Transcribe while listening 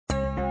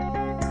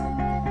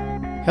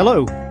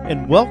Hello,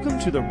 and welcome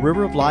to the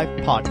River of Life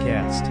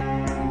podcast.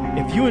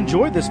 If you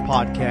enjoyed this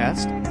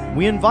podcast,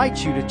 we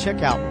invite you to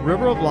check out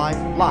River of Life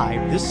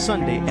live this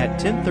Sunday at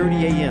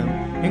 10:30 a.m.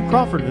 in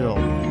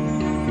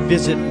Crawfordville.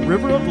 Visit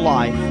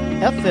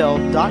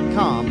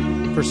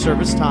riveroflifefl.com for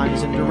service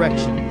times and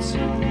directions.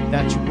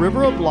 That's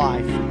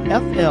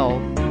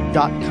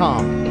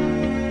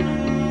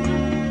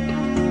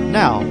riveroflifefl.com.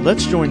 Now,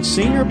 let's join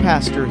Senior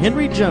Pastor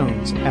Henry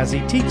Jones as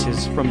he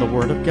teaches from the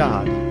Word of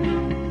God.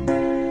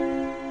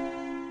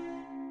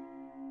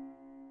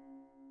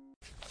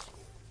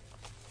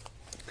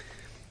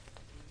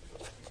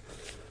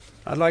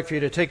 I'd like for you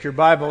to take your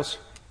Bibles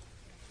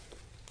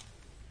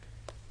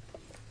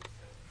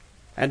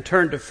and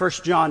turn to 1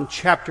 John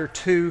chapter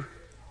 2,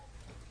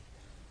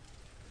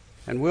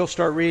 and we'll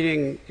start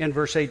reading in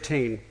verse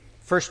 18.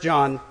 1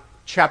 John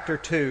chapter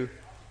 2,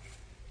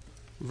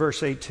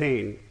 verse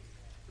 18.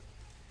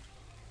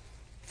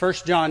 1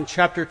 John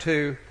chapter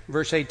 2,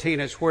 verse 18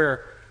 is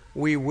where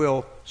we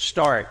will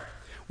start.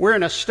 We're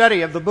in a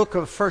study of the book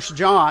of 1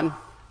 John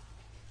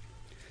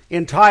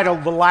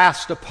entitled The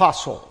Last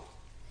Apostle.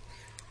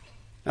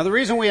 Now, the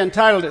reason we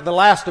entitled it The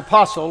Last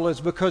Apostle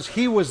is because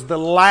he was the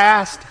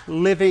last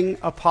living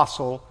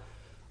apostle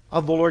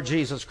of the Lord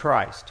Jesus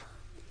Christ.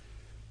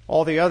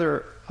 All the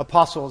other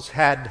apostles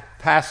had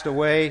passed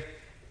away,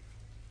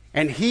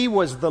 and he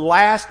was the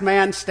last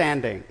man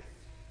standing.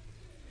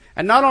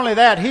 And not only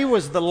that, he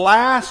was the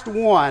last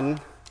one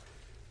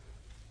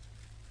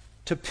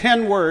to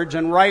pen words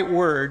and write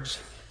words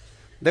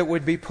that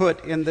would be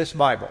put in this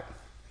Bible.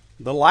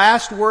 The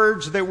last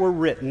words that were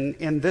written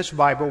in this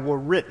Bible were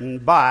written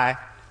by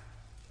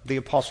the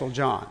Apostle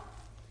John.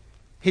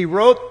 He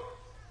wrote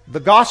the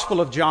Gospel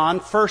of John,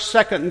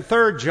 1st, 2nd, and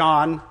 3rd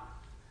John,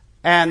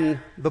 and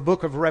the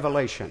book of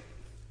Revelation.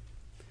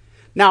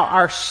 Now,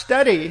 our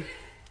study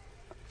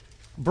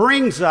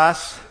brings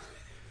us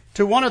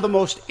to one of the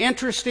most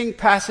interesting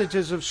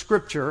passages of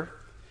Scripture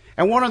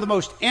and one of the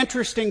most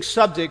interesting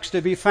subjects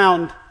to be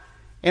found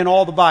in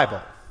all the Bible.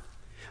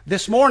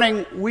 This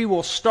morning, we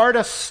will start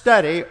a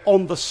study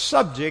on the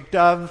subject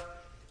of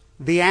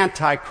the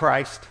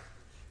Antichrist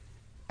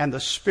and the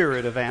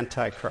spirit of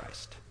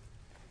Antichrist.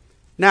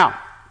 Now,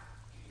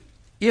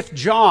 if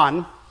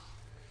John,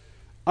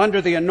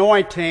 under the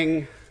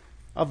anointing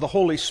of the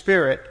Holy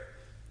Spirit,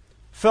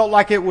 felt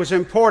like it was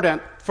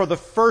important for the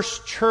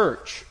first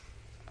church,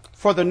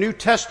 for the New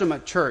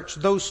Testament church,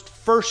 those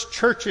first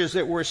churches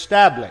that were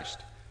established,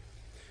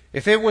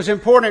 if it was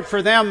important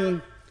for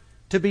them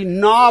to be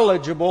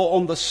knowledgeable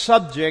on the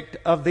subject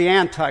of the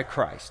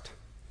Antichrist,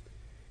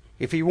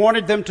 if he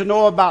wanted them to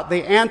know about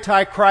the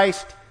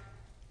Antichrist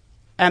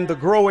and the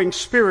growing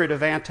spirit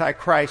of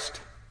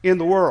Antichrist in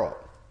the world,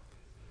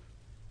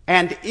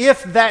 and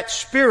if that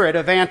spirit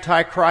of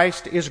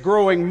Antichrist is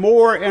growing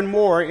more and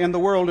more in the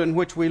world in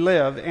which we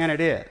live, and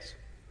it is,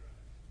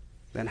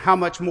 then how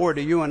much more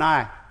do you and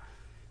I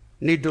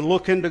need to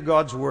look into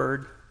God's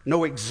Word,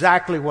 know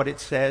exactly what it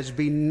says,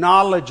 be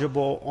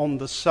knowledgeable on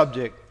the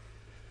subject,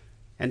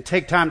 and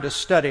take time to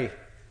study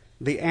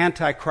the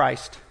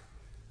Antichrist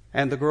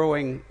and the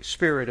growing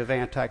spirit of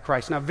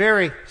Antichrist. Now,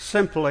 very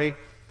simply,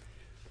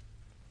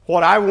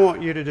 what I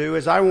want you to do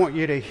is I want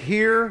you to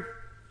hear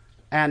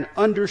and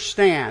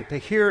understand, to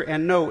hear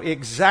and know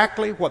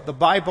exactly what the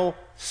Bible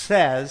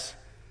says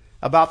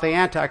about the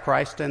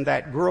Antichrist and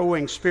that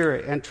growing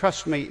spirit. And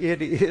trust me,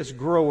 it is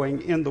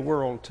growing in the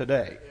world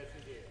today.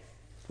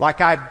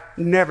 Like I've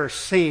never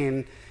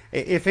seen.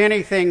 If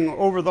anything,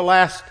 over the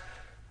last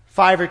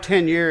 5 or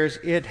 10 years,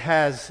 it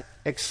has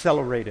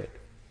accelerated.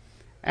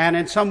 And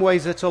in some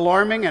ways it's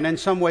alarming, and in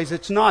some ways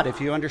it's not,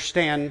 if you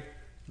understand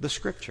the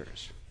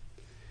Scriptures.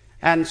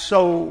 And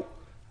so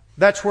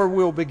that's where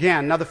we'll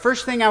begin. Now, the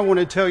first thing I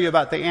want to tell you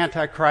about the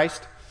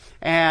Antichrist,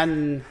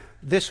 and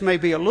this may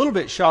be a little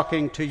bit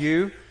shocking to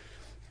you,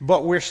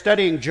 but we're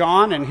studying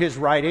John and his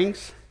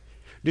writings.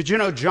 Did you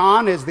know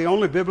John is the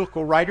only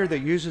biblical writer that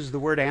uses the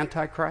word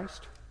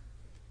Antichrist?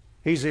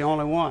 He's the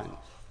only one.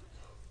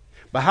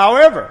 But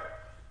however,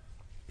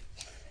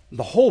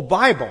 the whole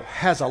Bible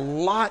has a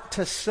lot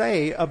to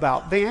say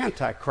about the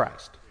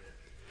Antichrist.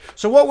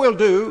 So what we'll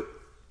do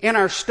in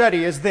our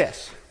study is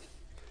this.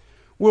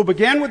 We'll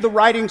begin with the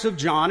writings of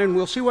John, and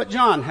we'll see what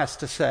John has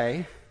to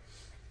say.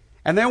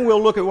 And then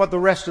we'll look at what the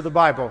rest of the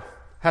Bible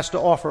has to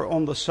offer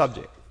on the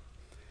subject.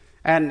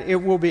 And it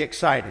will be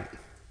exciting.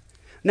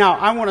 Now,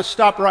 I want to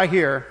stop right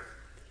here,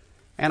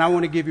 and I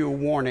want to give you a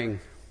warning.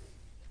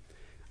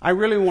 I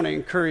really want to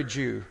encourage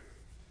you,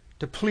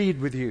 to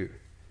plead with you,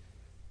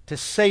 to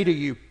say to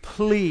you,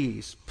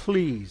 please,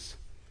 please,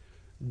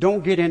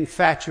 don't get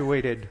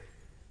infatuated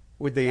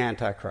with the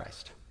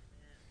Antichrist.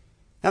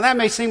 Now, that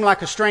may seem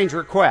like a strange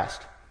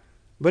request,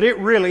 but it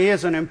really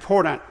is an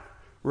important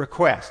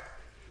request.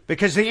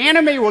 Because the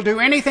enemy will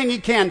do anything he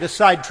can to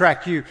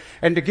sidetrack you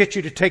and to get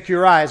you to take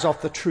your eyes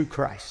off the true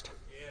Christ.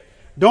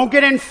 Don't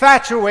get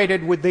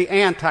infatuated with the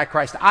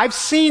Antichrist. I've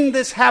seen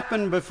this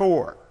happen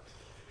before.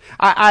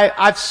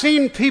 I've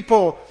seen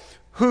people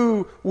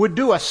who would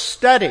do a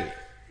study,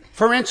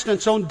 for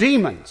instance, on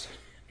demons.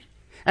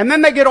 And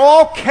then they get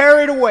all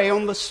carried away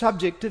on the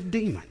subject of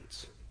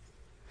demons.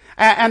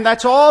 And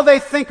that's all they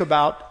think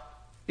about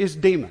is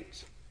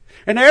demons.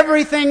 And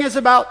everything is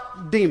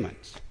about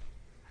demons.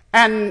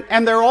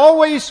 And they're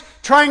always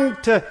trying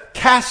to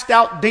cast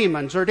out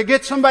demons or to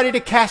get somebody to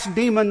cast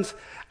demons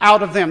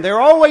out of them.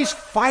 They're always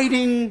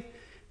fighting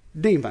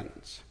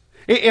demons.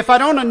 If I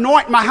don't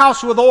anoint my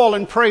house with oil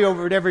and pray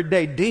over it every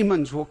day,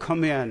 demons will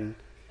come in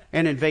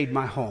and invade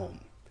my home.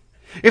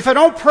 If I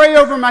don't pray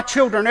over my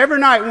children every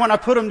night when I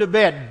put them to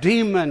bed,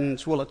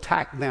 demons will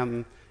attack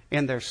them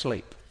in their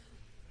sleep.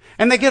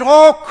 And they get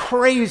all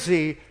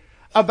crazy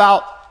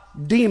about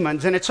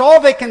demons, and it's all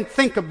they can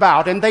think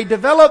about. And they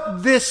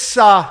develop this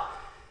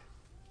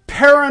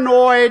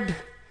paranoid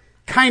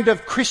kind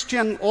of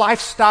Christian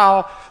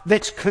lifestyle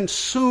that's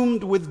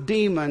consumed with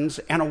demons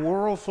and a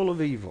world full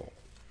of evil.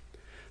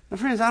 Now,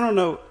 friends, I don't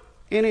know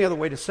any other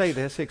way to say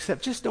this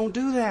except just don't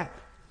do that.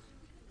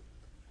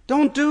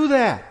 Don't do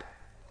that.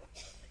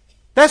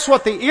 That's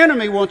what the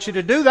enemy wants you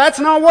to do. That's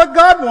not what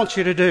God wants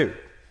you to do.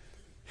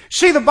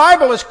 See, the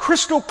Bible is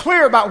crystal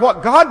clear about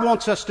what God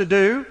wants us to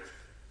do.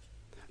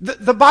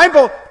 The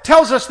Bible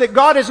tells us that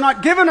God has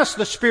not given us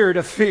the spirit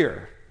of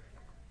fear,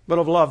 but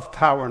of love,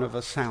 power, and of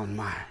a sound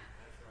mind.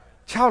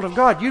 Child of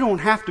God, you don't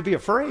have to be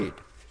afraid.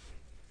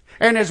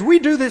 And as we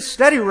do this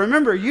study,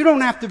 remember, you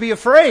don't have to be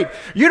afraid.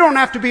 You don't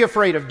have to be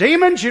afraid of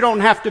demons. You don't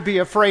have to be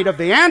afraid of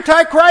the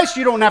Antichrist.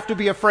 You don't have to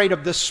be afraid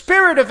of the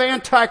spirit of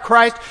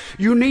Antichrist.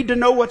 You need to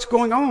know what's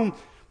going on,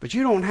 but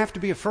you don't have to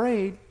be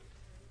afraid.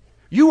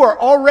 You are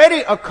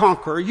already a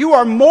conqueror. You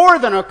are more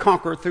than a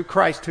conqueror through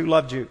Christ who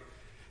loved you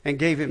and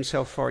gave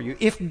himself for you.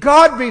 If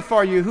God be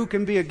for you, who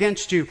can be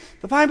against you?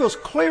 The Bible's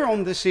clear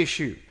on this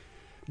issue.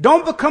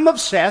 Don't become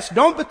obsessed.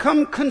 Don't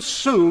become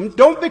consumed.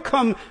 Don't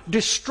become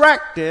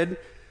distracted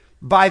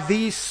by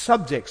these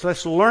subjects.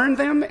 Let's learn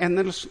them and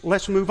then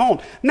let's move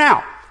on.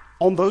 Now,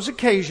 on those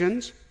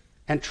occasions,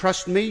 and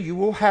trust me, you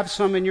will have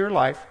some in your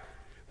life,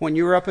 when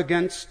you're up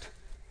against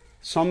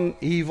some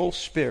evil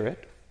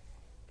spirit,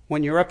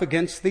 when you're up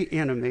against the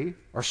enemy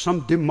or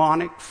some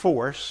demonic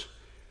force,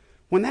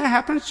 when that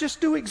happens,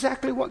 just do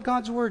exactly what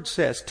God's Word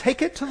says.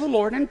 Take it to the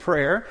Lord in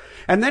prayer,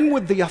 and then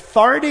with the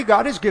authority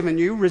God has given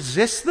you,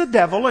 resist the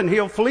devil and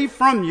he'll flee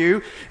from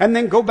you, and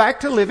then go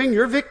back to living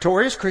your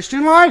victorious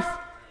Christian life.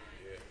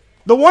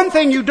 The one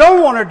thing you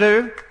don't want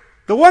to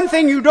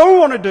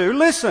do,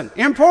 listen,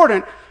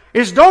 important,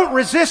 is don't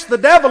resist the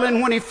devil,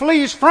 and when he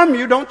flees from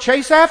you, don't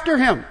chase after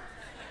him.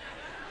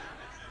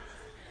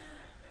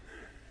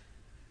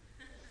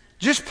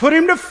 Just put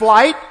him to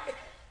flight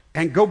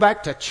and go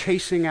back to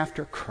chasing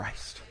after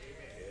Christ.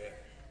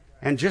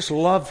 And just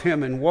love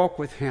him and walk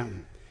with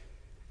him.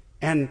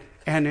 And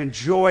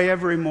enjoy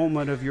every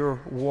moment of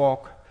your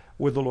walk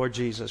with the Lord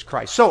Jesus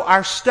Christ. So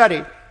our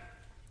study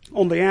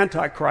on the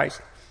Antichrist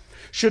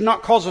should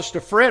not cause us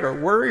to fret or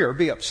worry or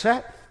be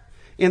upset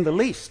in the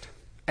least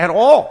at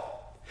all.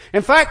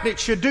 In fact, it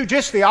should do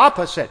just the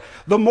opposite.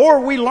 The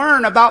more we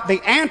learn about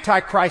the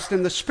Antichrist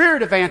and the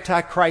spirit of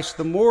Antichrist,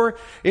 the more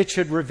it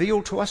should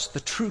reveal to us the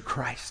true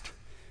Christ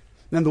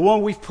and the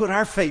one we've put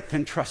our faith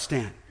and trust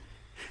in.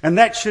 And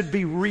that should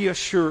be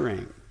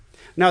reassuring.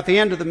 Now, at the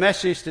end of the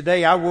message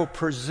today, I will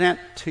present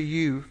to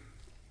you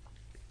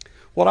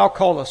what I'll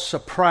call a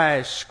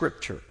surprise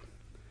scripture.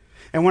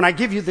 And when I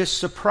give you this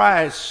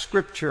surprise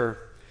scripture,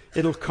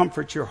 it'll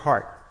comfort your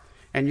heart.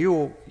 And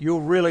you'll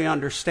really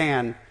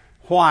understand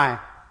why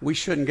we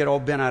shouldn't get all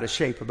bent out of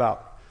shape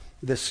about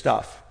this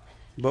stuff.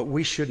 But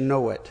we should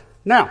know it.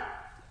 Now,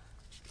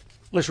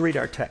 let's read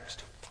our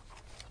text.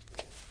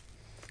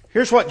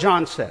 Here's what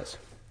John says.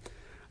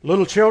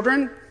 Little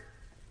children,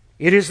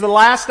 it is the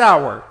last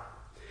hour.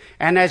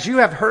 And as you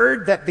have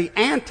heard that the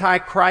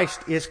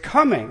Antichrist is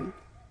coming,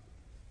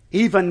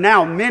 even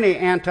now many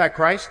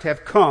Antichrists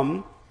have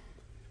come,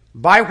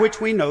 by which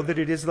we know that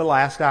it is the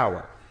last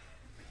hour.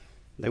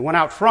 They went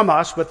out from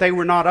us, but they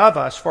were not of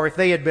us. For if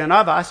they had been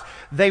of us,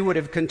 they would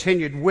have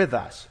continued with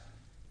us.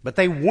 But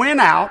they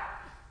went out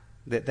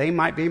that they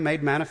might be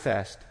made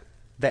manifest,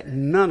 that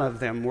none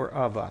of them were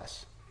of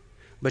us.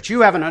 But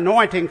you have an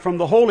anointing from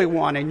the Holy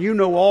One, and you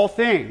know all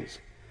things.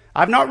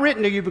 I've not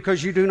written to you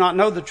because you do not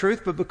know the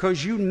truth, but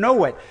because you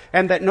know it,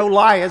 and that no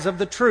lie is of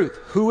the truth.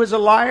 Who is a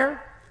liar?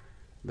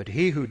 But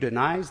he who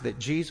denies that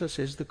Jesus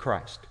is the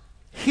Christ.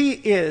 He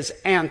is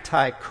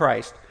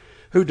Antichrist,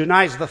 who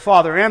denies the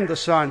Father and the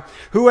Son.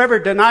 Whoever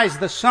denies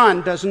the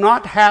Son does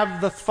not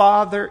have the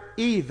Father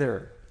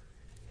either.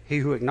 He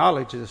who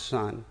acknowledges the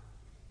Son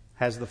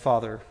has the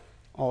Father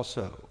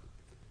also.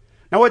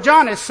 Now, what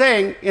John is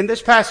saying in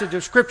this passage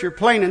of Scripture,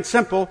 plain and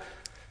simple,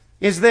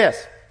 is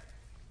this.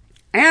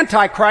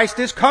 Antichrist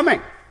is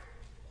coming.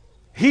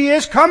 He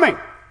is coming.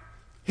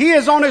 He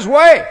is on his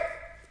way.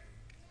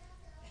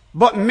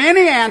 But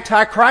many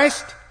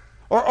Antichrists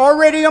are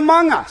already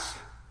among us.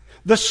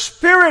 The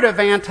spirit of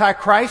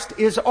Antichrist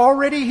is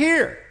already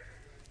here.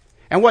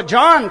 And what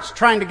John's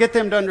trying to get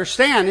them to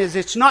understand is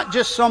it's not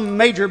just some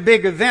major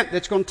big event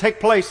that's going to take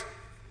place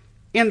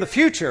in the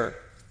future,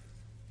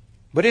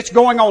 but it's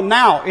going on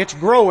now. It's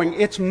growing.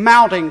 It's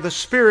mounting. The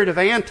spirit of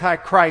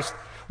Antichrist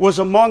was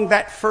among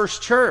that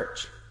first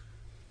church.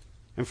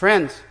 And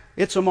friends,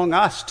 it's among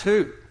us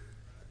too.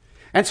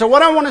 And so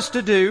what I want us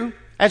to do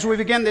as we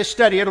begin this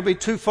study, it'll be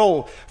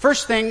twofold.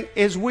 First thing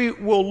is we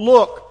will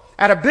look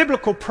at a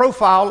biblical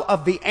profile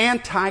of the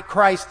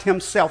Antichrist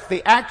himself,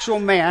 the actual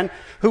man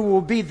who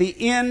will be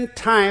the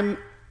end-time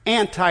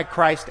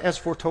Antichrist as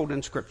foretold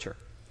in Scripture.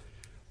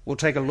 We'll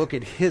take a look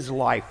at his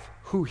life,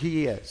 who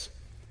he is.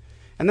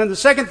 And then the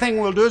second thing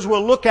we'll do is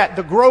we'll look at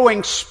the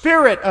growing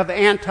spirit of the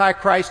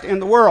Antichrist in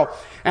the world.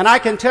 And I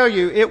can tell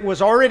you, it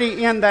was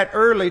already in that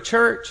early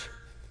church.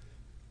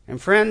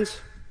 And friends,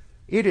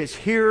 it is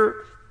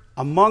here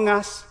among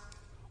us,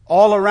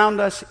 all around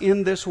us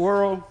in this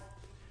world.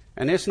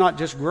 And it's not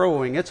just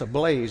growing, it's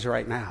ablaze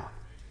right now.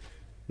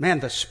 Man,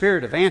 the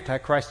spirit of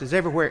Antichrist is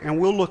everywhere, and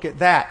we'll look at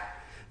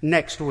that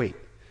next week.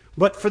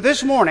 But for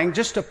this morning,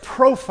 just a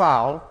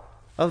profile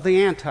of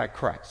the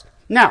Antichrist.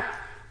 Now,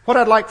 what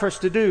I'd like for us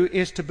to do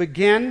is to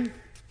begin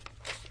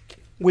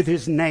with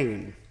his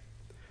name.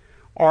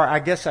 Or I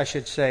guess I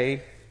should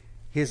say,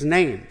 his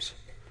names,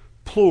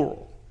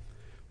 plural.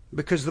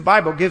 Because the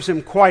Bible gives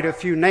him quite a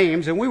few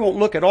names, and we won't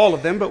look at all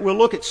of them, but we'll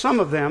look at some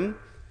of them.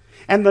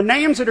 And the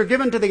names that are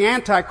given to the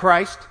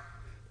Antichrist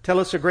tell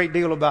us a great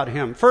deal about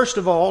him. First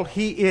of all,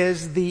 he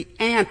is the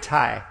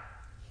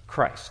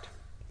Antichrist.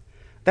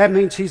 That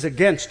means he's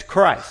against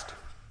Christ.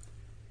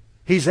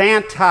 He's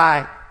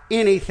anti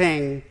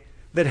anything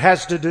that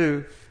has to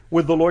do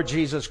with the Lord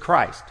Jesus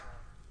Christ.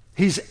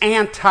 He's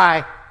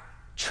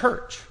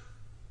anti-church.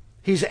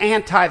 He's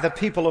anti the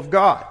people of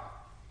God.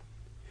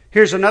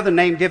 Here's another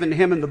name given to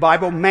him in the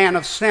Bible, man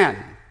of sin.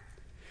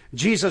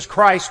 Jesus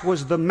Christ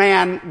was the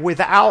man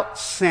without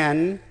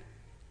sin.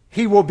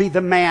 He will be the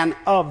man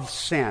of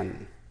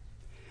sin.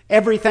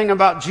 Everything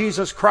about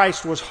Jesus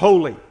Christ was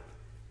holy.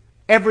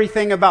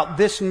 Everything about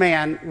this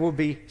man will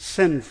be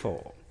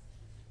sinful.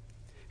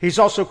 He's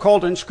also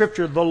called in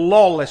Scripture the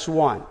lawless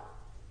one.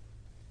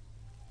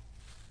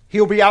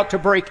 He'll be out to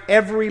break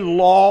every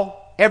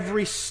law,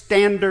 every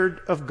standard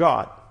of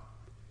God.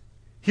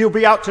 He'll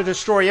be out to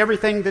destroy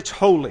everything that's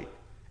holy,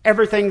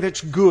 everything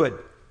that's good,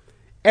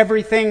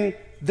 everything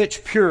that's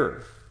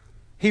pure.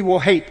 He will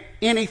hate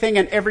anything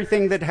and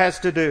everything that has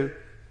to do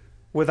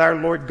with our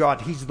Lord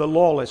God. He's the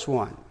lawless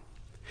one.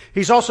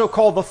 He's also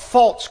called the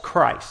false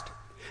Christ.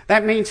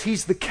 That means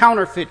he's the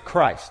counterfeit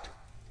Christ.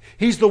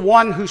 He's the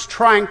one who's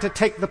trying to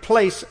take the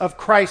place of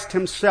Christ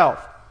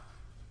himself.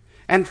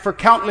 And for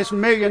countless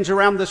millions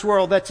around this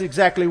world, that's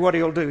exactly what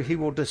he'll do. He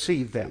will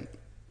deceive them.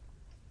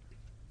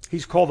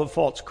 He's called the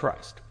false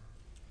Christ.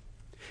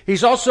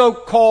 He's also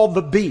called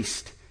the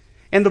beast.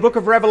 In the book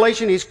of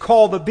Revelation, he's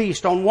called the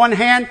beast. On one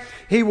hand,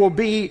 he will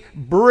be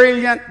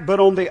brilliant, but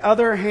on the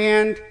other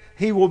hand,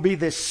 he will be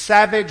this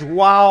savage,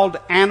 wild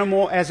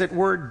animal, as it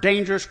were,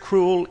 dangerous,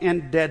 cruel,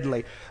 and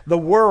deadly. The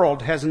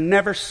world has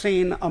never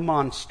seen a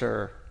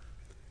monster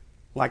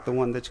like the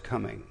one that's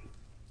coming,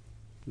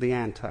 the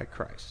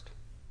Antichrist.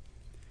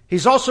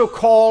 He's also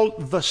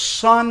called the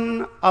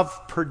son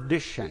of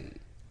perdition.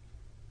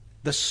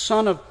 The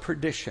son of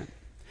perdition.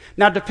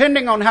 Now,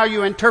 depending on how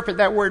you interpret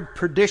that word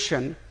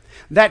perdition,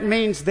 that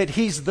means that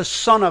he's the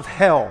son of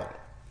hell.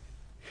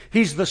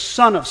 He's the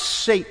son of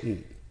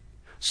Satan.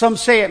 Some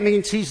say it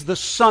means he's the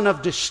son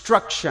of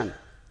destruction.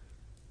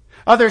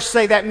 Others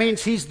say that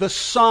means he's the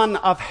son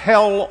of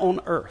hell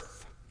on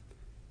earth.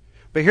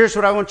 But here's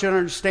what I want you to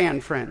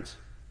understand, friends.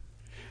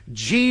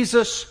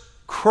 Jesus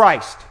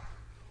Christ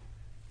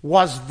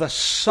was the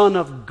Son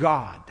of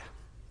God.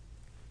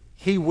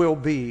 He will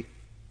be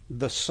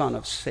the son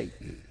of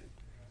Satan.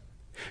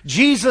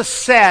 Jesus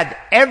said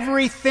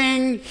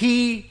everything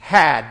he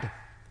had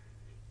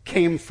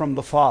came from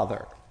the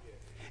Father.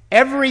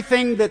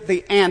 Everything that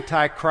the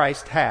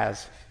Antichrist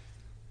has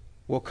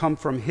will come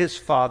from his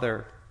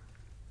father,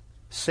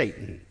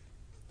 Satan.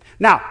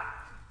 Now,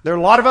 there are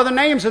a lot of other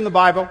names in the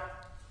Bible,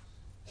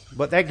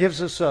 but that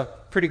gives us a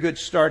pretty good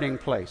starting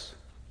place.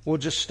 We'll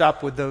just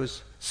stop with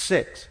those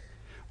 6.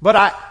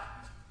 But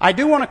I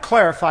do want to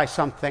clarify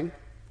something,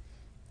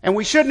 and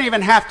we shouldn't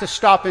even have to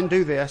stop and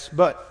do this,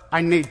 but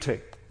I need to.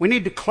 We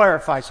need to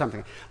clarify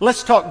something.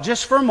 Let's talk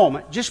just for a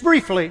moment, just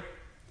briefly,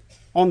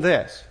 on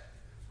this.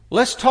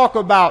 Let's talk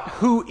about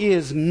who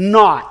is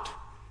not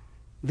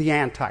the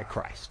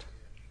Antichrist.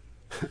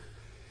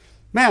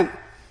 Man,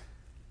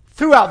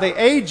 throughout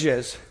the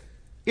ages,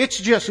 it's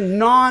just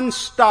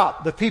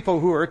nonstop the people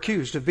who are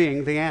accused of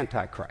being the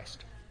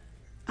Antichrist.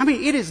 I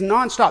mean, it is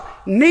nonstop.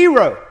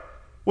 Nero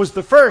was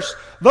the first.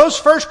 Those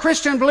first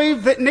Christians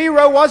believed that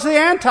Nero was the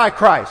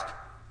Antichrist.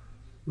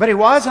 But he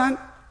wasn't.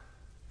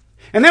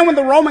 And then when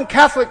the Roman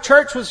Catholic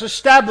Church was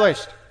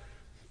established,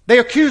 they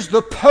accused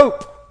the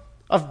Pope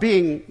of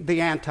being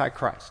the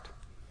Antichrist.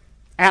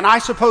 And I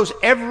suppose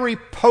every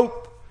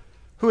Pope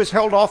who has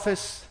held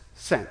office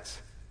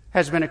since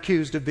has been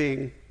accused of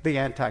being the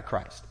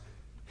Antichrist.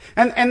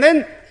 And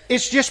then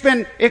it's just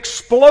been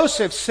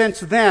explosive since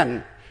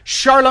then.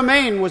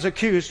 Charlemagne was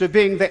accused of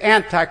being the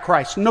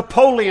Antichrist.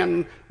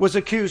 Napoleon was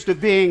accused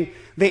of being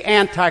the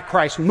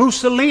Antichrist.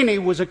 Mussolini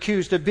was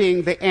accused of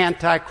being the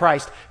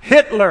Antichrist.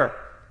 Hitler,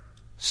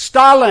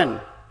 Stalin,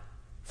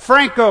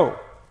 Franco,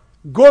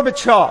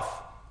 Gorbachev,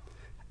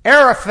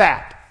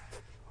 Arafat,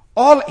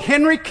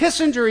 Henry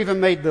Kissinger even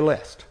made the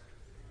list.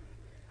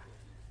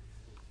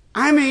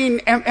 I mean,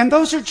 and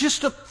those are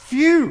just a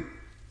few.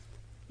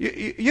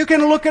 You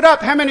can look it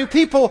up, how many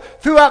people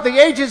throughout the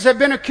ages have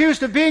been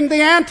accused of being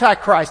the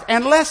Antichrist.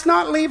 And let's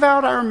not leave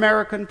out our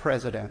American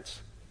presidents.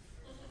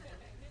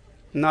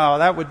 No,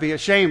 that would be a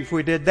shame if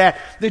we did that.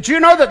 Did you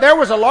know that there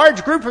was a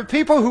large group of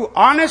people who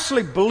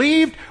honestly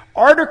believed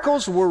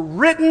articles were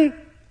written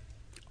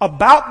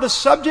about the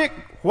subject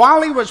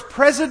while he was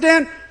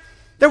president?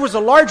 There was a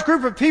large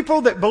group of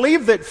people that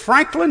believed that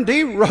Franklin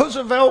D.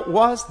 Roosevelt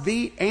was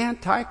the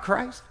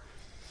Antichrist.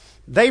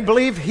 They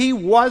believed he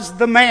was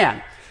the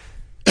man.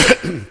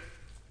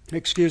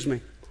 Excuse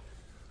me.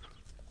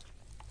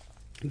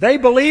 They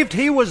believed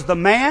he was the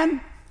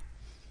man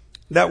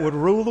that would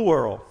rule the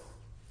world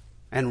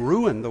and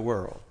ruin the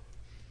world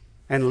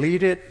and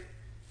lead it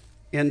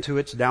into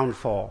its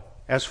downfall,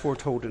 as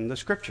foretold in the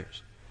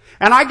Scriptures.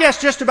 And I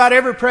guess just about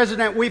every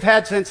president we've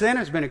had since then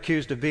has been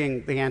accused of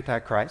being the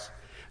Antichrist.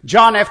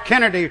 John F.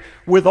 Kennedy,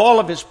 with all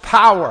of his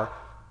power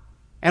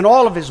and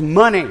all of his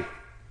money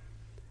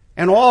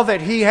and all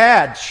that he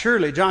had,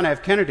 surely John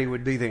F. Kennedy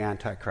would be the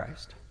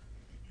Antichrist.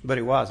 But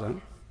he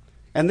wasn't.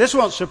 And this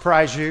won't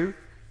surprise you.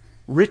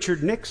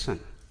 Richard Nixon,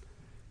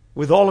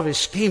 with all of his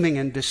scheming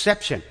and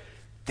deception,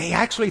 they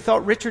actually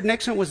thought Richard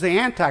Nixon was the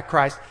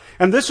Antichrist.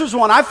 And this was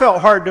one I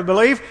felt hard to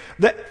believe,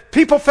 that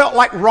people felt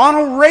like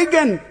Ronald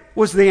Reagan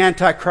was the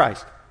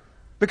Antichrist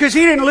because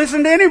he didn't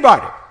listen to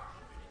anybody.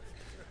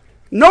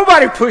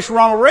 Nobody pushed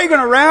Ronald Reagan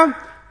around.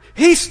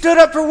 He stood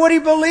up for what he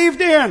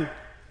believed in.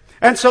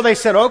 And so they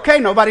said, okay,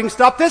 nobody can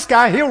stop this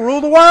guy. He'll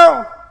rule the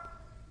world.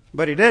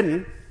 But he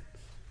didn't.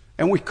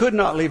 And we could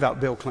not leave out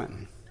Bill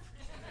Clinton.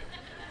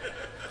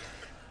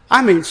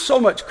 I mean, so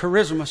much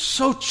charisma,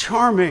 so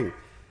charming,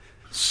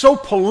 so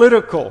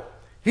political.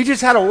 He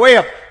just had a way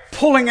of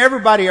pulling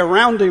everybody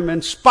around him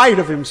in spite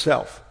of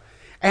himself.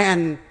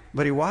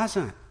 But he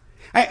wasn't.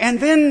 And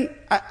then,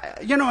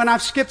 and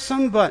I've skipped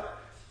some, but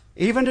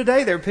even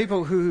today there are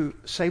people who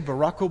say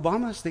Barack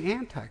Obama is the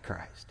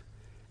Antichrist.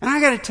 And I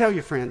got to tell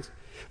you, friends,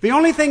 the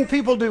only thing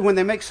people do when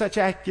they make such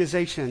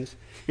accusations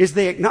is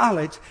they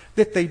acknowledge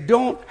that they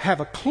don't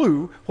have a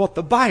clue what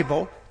the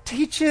Bible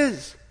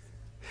teaches.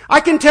 I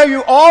can tell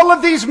you all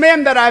of these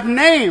men that I've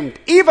named,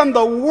 even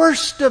the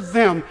worst of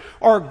them,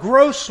 are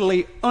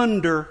grossly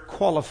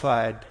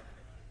underqualified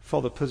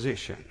for the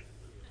position.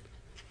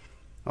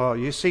 Oh,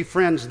 you see,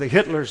 friends, the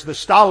Hitlers, the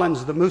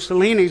Stalins, the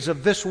Mussolinis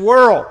of this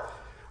world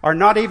are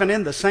not even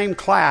in the same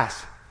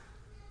class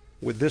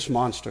with this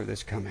monster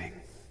that's coming.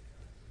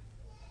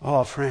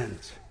 Oh,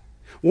 friends,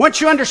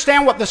 once you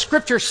understand what the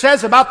Scripture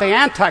says about the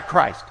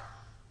Antichrist,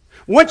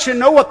 once you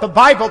know what the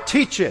Bible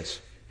teaches,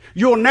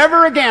 you'll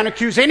never again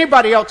accuse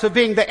anybody else of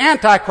being the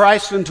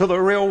Antichrist until the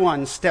real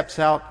one steps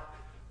out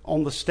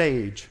on the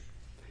stage.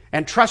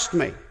 And trust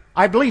me,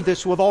 I believe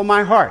this with all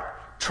my heart.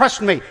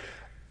 Trust me,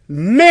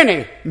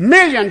 many,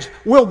 millions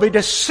will be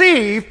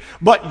deceived,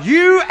 but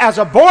you as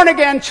a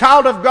born-again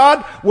child of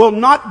God will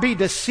not be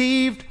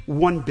deceived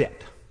one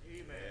bit.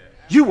 Amen.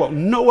 You will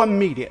know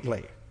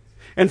immediately.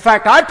 In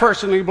fact, I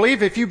personally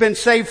believe if you've been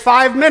saved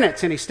 5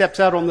 minutes and he steps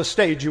out on the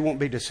stage, you won't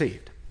be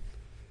deceived.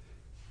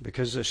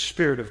 Because the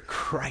Spirit of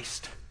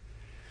Christ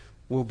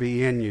will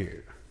be in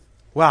you.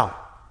 Wow.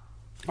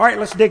 All right,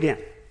 let's dig in.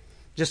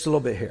 Just a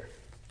little bit here.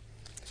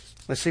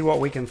 Let's see what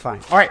we can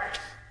find. All right.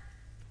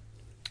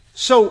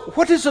 So,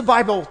 what does the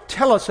Bible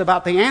tell us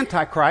about the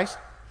Antichrist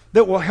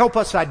that will help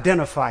us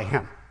identify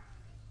him?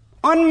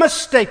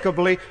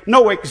 Unmistakably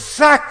know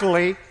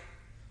exactly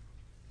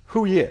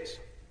who he is.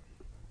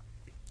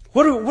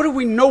 What do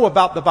we know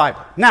about the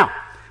Bible? Now,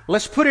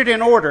 let's put it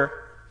in order.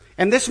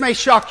 And this may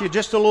shock you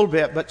just a little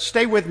bit, but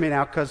stay with me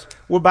now because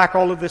we'll back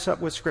all of this up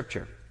with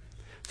Scripture.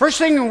 First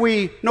thing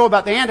we know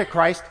about the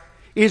Antichrist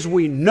is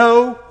we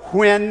know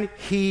when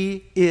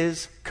he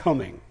is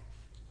coming.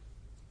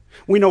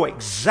 We know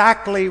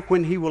exactly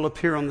when he will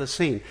appear on the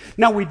scene.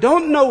 Now, we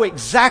don't know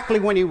exactly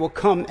when he will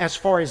come as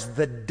far as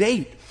the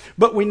date,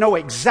 but we know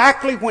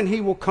exactly when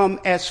he will come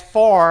as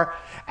far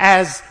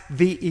as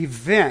the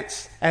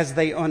events as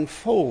they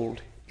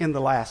unfold in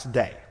the last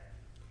day.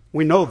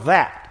 We know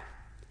that.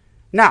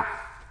 Now,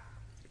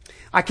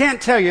 I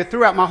can't tell you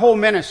throughout my whole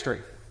ministry,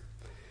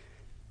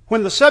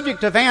 when the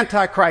subject of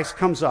Antichrist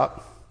comes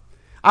up,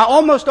 I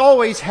almost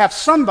always have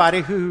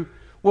somebody who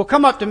will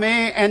come up to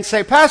me and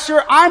say,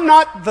 Pastor, I'm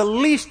not the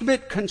least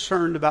bit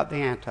concerned about the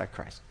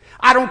Antichrist.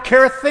 I don't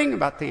care a thing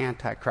about the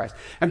Antichrist.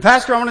 And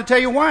Pastor, I want to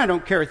tell you why I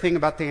don't care a thing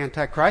about the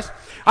Antichrist.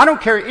 I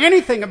don't care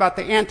anything about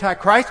the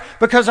Antichrist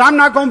because I'm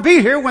not going to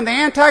be here when the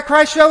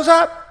Antichrist shows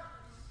up.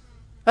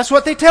 That's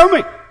what they tell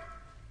me.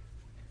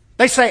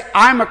 They say,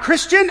 I'm a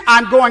Christian,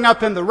 I'm going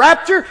up in the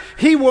rapture,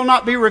 he will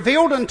not be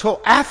revealed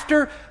until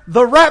after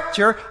the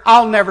rapture.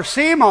 I'll never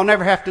see him, I'll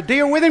never have to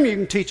deal with him, you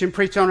can teach and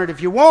preach on it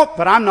if you want,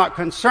 but I'm not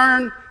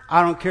concerned,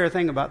 I don't care a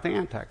thing about the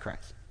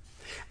Antichrist.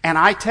 And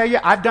I tell you,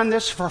 I've done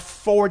this for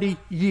 40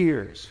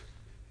 years.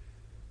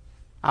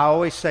 I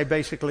always say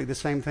basically the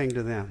same thing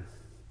to them.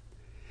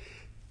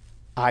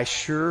 I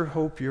sure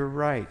hope you're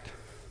right.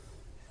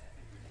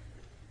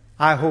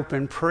 I hope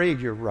and pray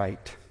you're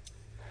right.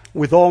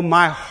 With all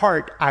my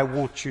heart, I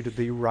want you to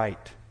be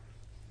right.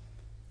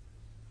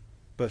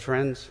 But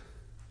friends,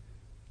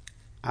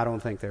 I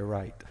don't think they're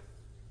right.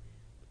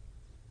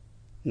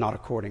 Not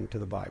according to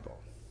the Bible.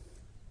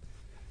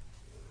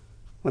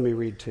 Let me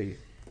read to you.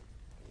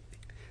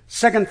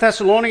 2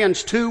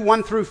 Thessalonians 2,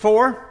 1 through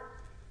 4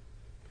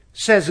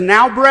 says,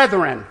 Now,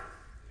 brethren,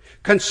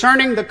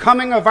 concerning the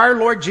coming of our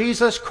Lord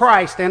Jesus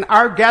Christ and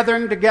our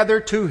gathering together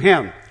to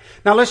Him.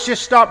 Now let's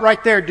just stop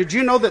right there. Did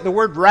you know that the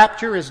word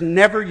rapture is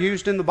never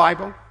used in the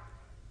Bible?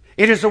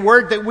 It is a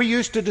word that we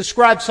use to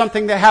describe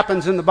something that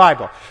happens in the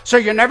Bible. So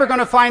you're never going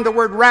to find the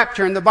word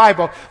rapture in the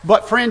Bible.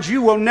 But friends,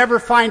 you will never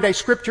find a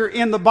scripture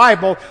in the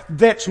Bible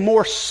that's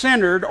more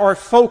centered or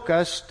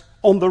focused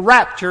on the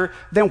rapture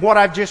than what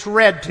I've just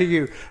read to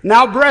you.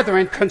 Now,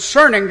 brethren,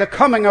 concerning the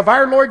coming of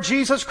our Lord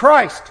Jesus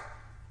Christ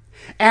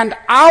and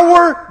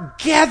our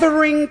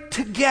gathering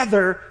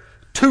together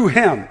to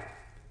Him.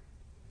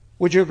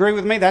 Would you agree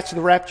with me? That's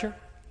the rapture?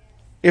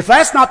 If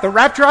that's not the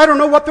rapture, I don't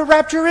know what the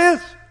rapture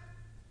is.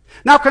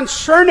 Now,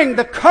 concerning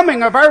the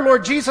coming of our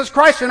Lord Jesus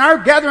Christ and our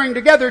gathering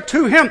together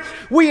to Him,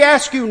 we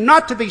ask you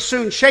not to be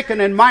soon shaken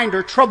in mind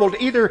or troubled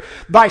either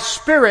by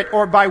spirit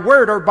or by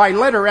word or by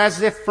letter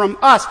as if from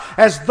us,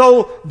 as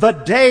though the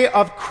day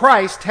of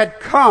Christ had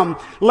come.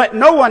 Let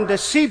no one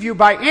deceive you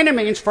by any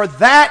means, for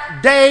that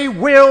day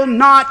will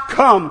not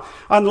come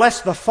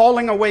unless the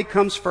falling away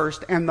comes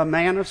first and the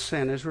man of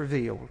sin is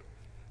revealed,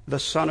 the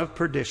son of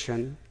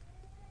perdition,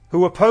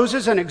 who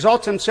opposes and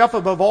exalts himself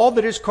above all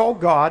that is called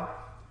God,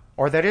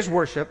 or that is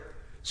worship,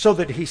 so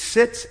that he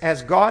sits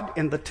as God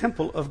in the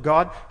temple of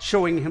God,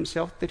 showing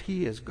himself that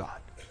he is God.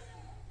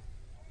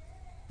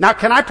 Now,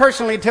 can I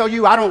personally tell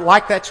you I don't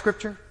like that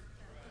scripture?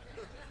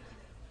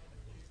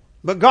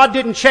 But God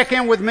didn't check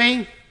in with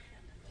me.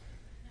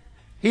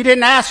 He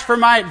didn't ask for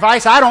my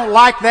advice. I don't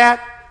like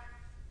that.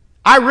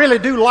 I really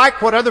do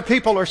like what other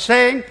people are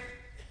saying.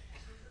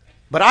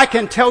 But I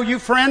can tell you,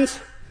 friends,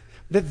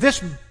 that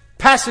this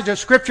passage of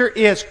Scripture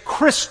is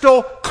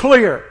crystal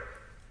clear.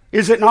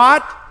 Is it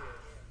not?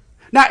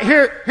 Now,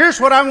 here's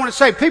what I want to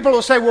say. People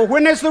will say, well,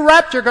 when is the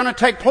rapture going to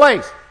take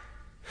place?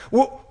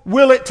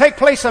 Will it take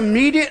place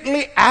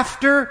immediately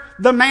after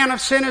the man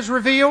of sin is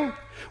revealed?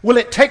 Will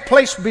it take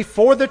place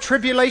before the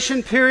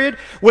tribulation period?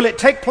 Will it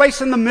take place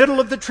in the middle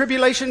of the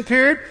tribulation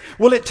period?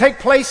 Will it take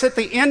place at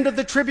the end of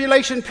the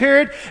tribulation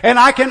period? And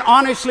I can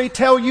honestly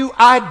tell you,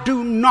 I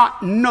do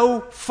not know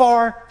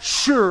for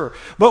sure.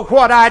 But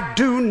what I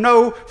do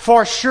know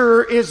for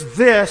sure is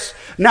this.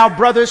 Now,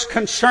 brothers,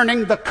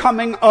 concerning the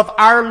coming of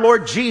our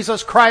Lord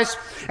Jesus Christ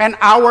and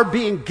our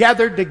being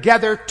gathered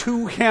together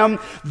to Him,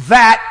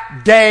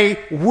 that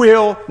day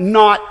will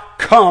not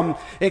come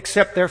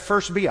except there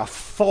first be a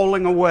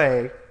falling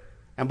away.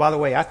 And by the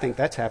way, I think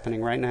that's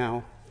happening right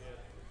now.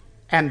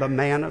 And the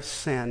man of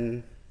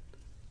sin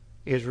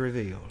is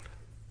revealed.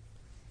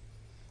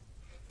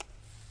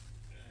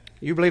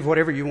 You believe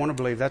whatever you want to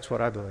believe. That's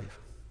what I believe.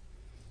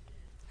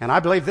 And I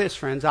believe this,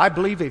 friends. I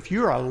believe if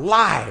you're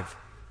alive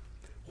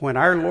when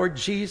our Lord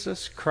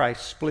Jesus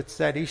Christ splits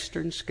that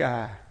eastern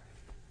sky,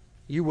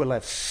 you will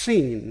have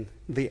seen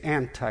the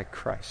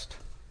Antichrist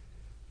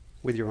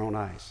with your own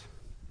eyes.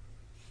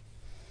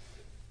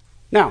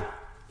 Now,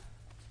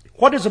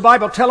 what does the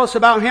Bible tell us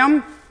about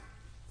Him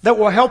that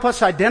will help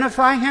us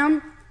identify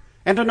Him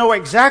and to know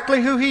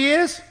exactly who He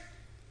is?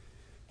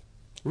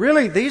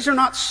 Really, these are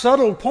not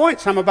subtle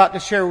points I'm about to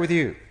share with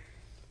you.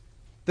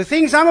 The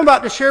things I'm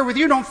about to share with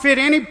you don't fit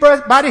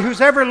anybody who's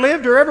ever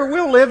lived or ever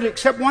will live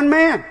except one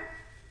man.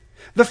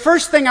 The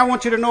first thing I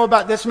want you to know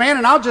about this man,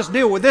 and I'll just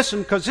deal with this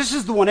one because this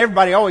is the one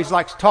everybody always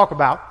likes to talk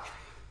about.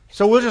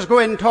 So we'll just go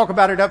ahead and talk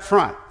about it up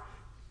front.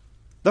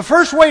 The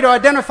first way to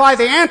identify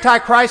the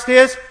Antichrist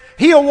is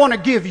he'll want to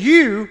give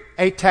you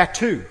a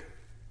tattoo.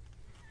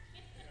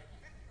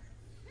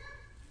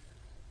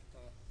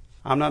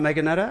 I'm not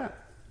making that up.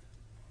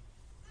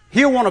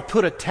 He'll want to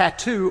put a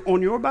tattoo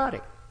on your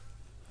body.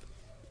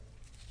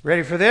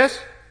 Ready for this?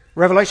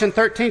 Revelation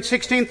 13,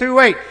 16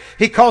 through 8.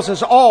 He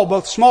causes all,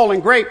 both small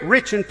and great,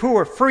 rich and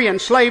poor, free and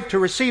slave, to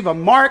receive a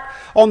mark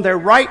on their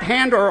right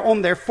hand or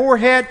on their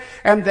forehead,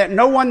 and that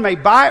no one may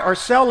buy or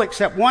sell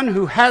except one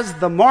who has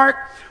the mark,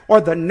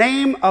 or the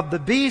name of the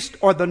beast,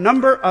 or the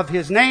number of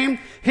his name.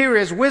 Here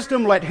is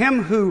wisdom. Let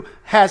him who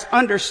has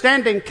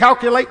understanding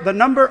calculate the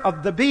number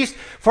of the beast,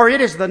 for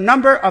it is the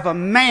number of a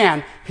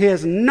man.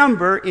 His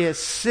number is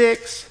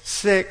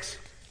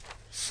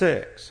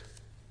 666.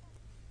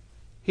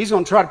 He's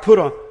going to try to put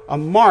a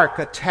mark,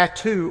 a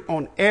tattoo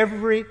on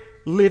every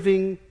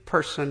living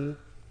person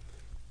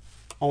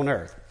on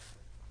earth.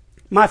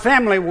 My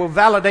family will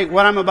validate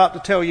what I'm about to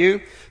tell you.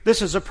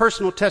 This is a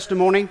personal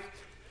testimony.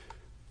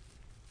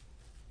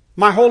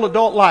 My whole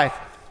adult life,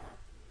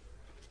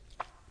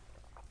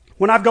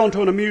 when I've gone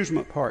to an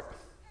amusement park,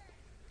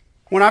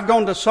 when I've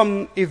gone to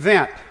some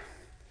event,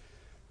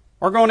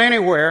 or gone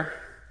anywhere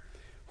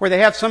where they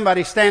have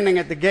somebody standing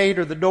at the gate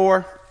or the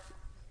door,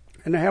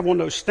 and they have one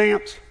of those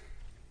stamps,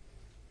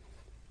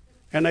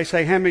 And they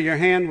say, hand me your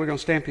hand, we're going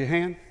to stamp your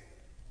hand.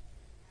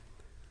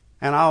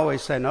 And I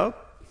always say, nope,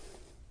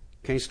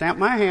 can't stamp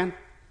my hand.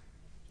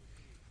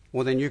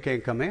 Well, then you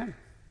can't come in.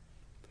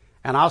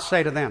 And I'll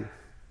say to them,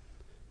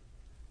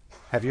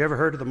 have you ever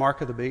heard of the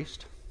mark of the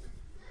beast?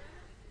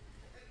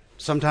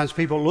 Sometimes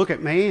people look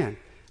at me and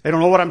they don't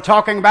know what I'm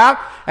talking about.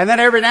 And then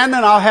every now and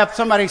then I'll have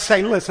somebody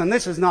say, listen,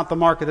 this is not the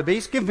mark of the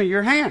beast. Give me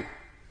your hand.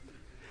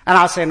 And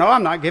I'll say, no,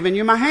 I'm not giving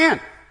you my hand.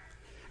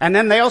 And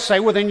then they'll say,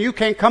 well, then you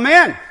can't come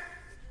in.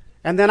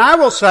 And then I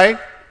will say,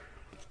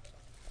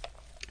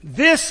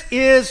 this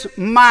is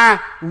my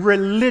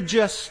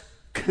religious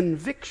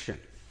conviction.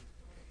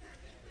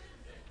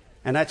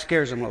 And that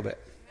scares them a little bit.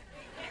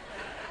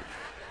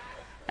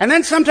 And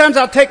then sometimes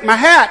I'll take my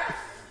hat.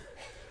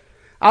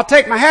 I'll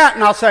take my hat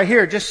and I'll say,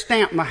 here, just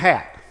stamp my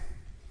hat.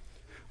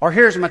 Or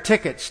here's my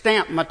ticket,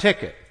 stamp my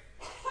ticket.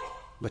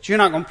 But you're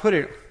not going to put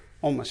it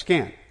on my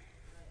skin.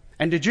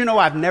 And did you know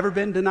I've never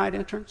been denied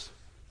entrance?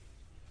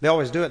 They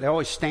always do it. They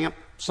always stamp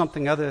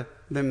something other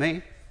than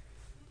me.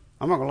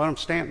 I'm not going to let them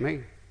stamp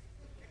me.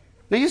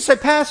 Now you say,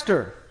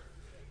 Pastor,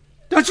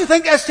 don't you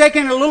think that's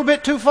taking it a little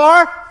bit too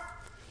far?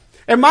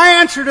 And my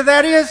answer to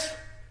that is,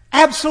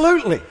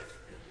 absolutely.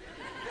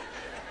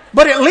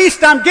 But at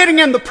least I'm getting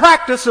in the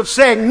practice of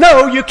saying,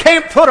 no, you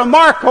can't put a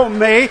mark on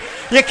me.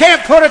 You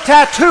can't put a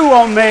tattoo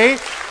on me.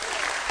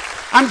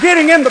 I'm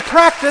getting in the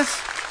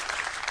practice.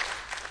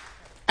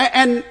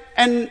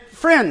 And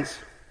friends,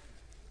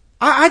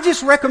 I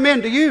just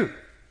recommend to you,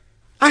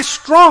 I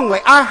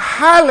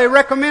highly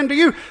recommend to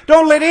you,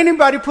 don't let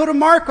anybody put a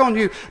mark on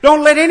you.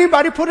 Don't let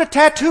anybody put a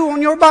tattoo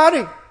on your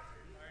body.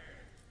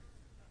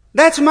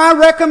 That's my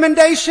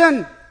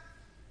recommendation.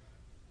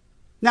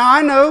 Now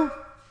I know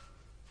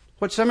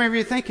what some of you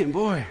are thinking,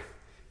 boy,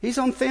 he's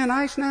on thin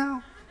ice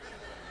now.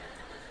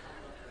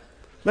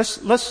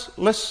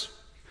 Let's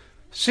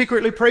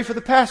secretly pray for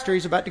the pastor.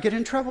 He's about to get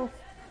in trouble.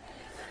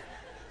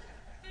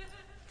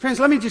 Friends,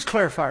 let me just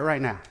clarify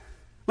right now.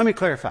 Let me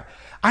clarify.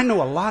 I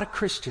know a lot of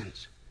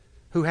Christians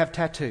who have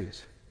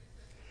tattoos,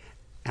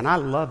 and I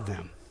love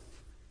them.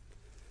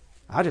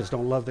 I just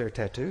don't love their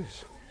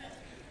tattoos.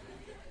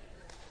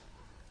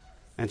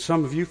 And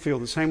some of you feel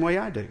the same way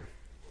I do.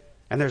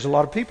 And there's a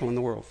lot of people in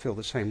the world who feel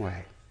the same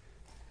way.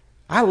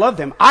 I love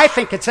them. I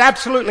think it's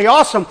absolutely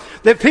awesome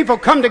that people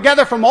come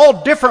together from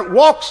all different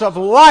walks of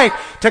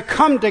life to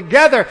come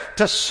together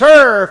to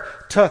serve,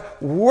 to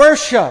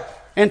worship,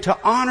 and to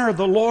honor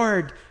the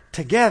Lord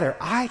together.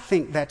 I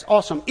think that's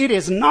awesome. It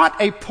is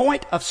not a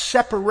point of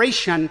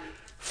separation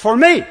for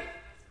me.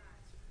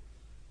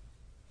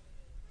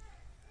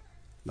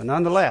 But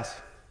nonetheless,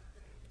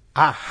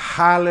 I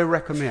highly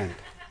recommend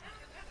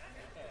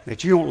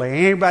that you don't let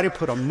anybody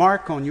put a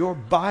mark on your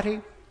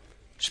body,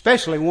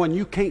 especially one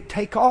you can't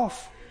take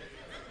off.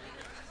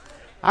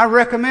 I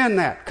recommend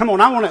that. Come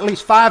on, I want at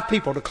least 5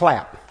 people to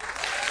clap.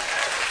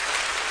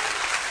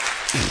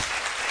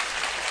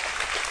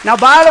 Now,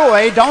 by the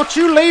way, don't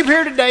you leave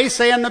here today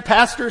saying the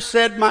pastor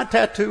said my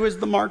tattoo is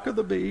the mark of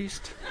the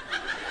beast.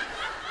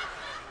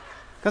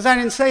 Because I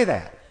didn't say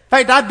that. In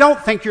fact, I don't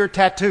think your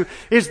tattoo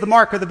is the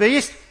mark of the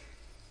beast.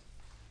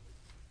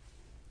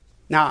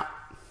 Now,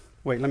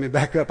 wait, let me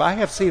back up. I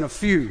have seen a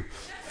few.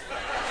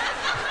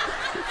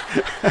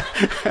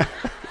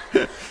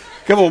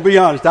 Come on, be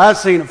honest. I've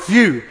seen a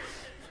few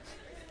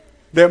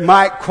that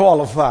might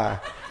qualify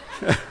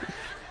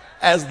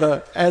as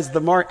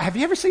the mark. Have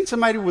you ever seen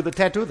somebody with a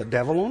tattoo of the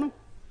devil on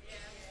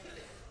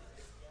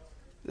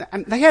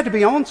them? They had to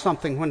be on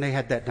something when they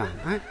had that done,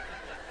 right?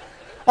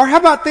 Or how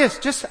about this?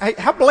 Just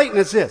how blatant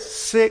is this?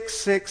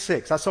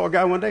 666. I saw a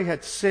guy one day who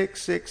had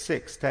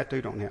 666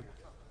 tattooed on him.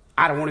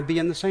 I don't want to be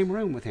in the same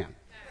room with him.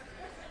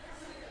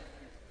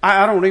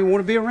 I don't even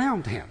want to be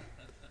around him.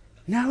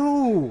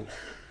 No,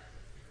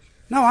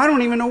 I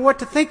don't even know what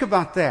to think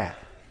about that.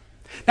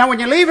 Now, when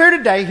you leave here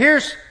today,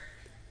 here's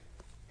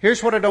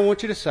what I don't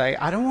want you to say.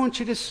 I don't want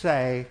you to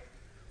say,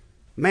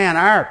 man,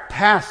 our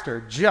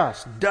pastor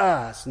just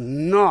does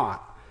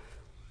not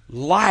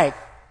like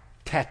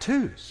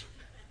tattoos.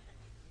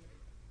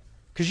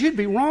 Because you'd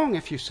be wrong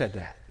if you said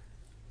that.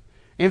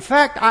 In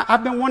fact,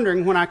 I've been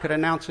wondering when I could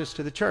announce this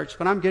to the church,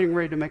 but I'm getting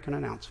ready to make an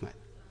announcement.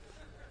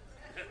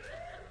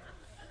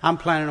 I'm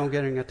planning on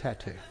getting a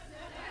tattoo.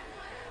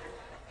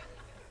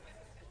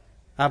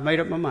 I've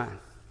made up my mind.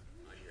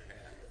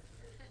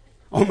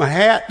 On my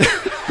hat.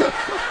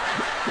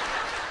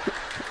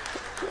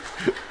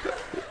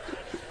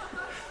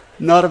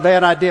 Not a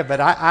bad idea, but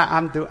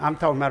I'm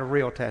talking about a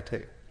real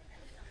tattoo.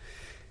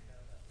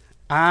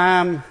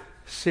 I'm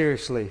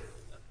seriously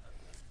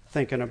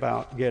thinking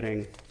about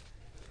getting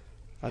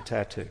a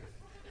tattoo.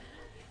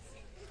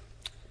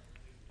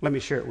 Let me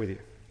share it with you.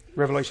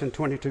 Revelation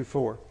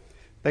 22:4.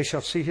 They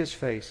shall see his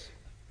face,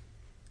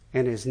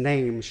 and his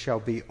name shall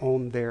be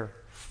on their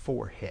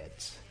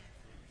foreheads.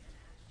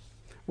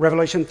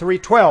 Revelation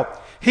 3:12.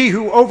 He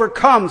who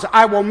overcomes,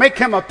 I will make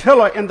him a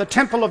pillar in the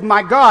temple of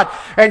my God,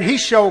 and he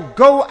shall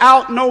go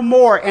out no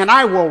more, and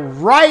I will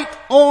write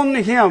on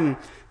him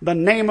the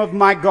name of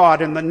my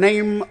God and the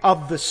name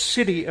of the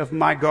city of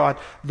my God,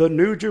 the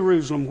new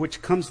Jerusalem,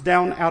 which comes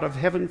down out of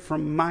heaven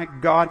from my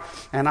God,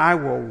 and I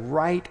will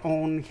write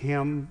on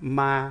him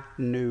my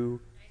new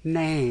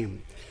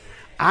name.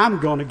 I'm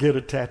going to get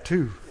a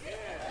tattoo.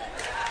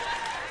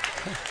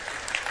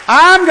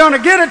 I'm going to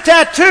get a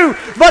tattoo,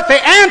 but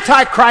the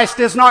Antichrist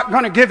is not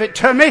going to give it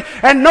to me,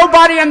 and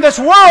nobody in this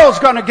world is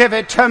going to give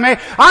it to me.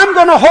 I'm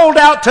going to hold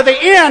out to the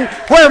end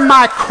where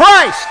my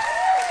Christ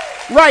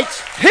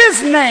writes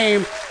his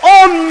name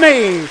on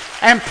me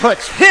and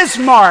puts his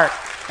mark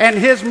and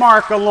his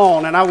mark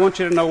alone. And I want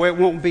you to know it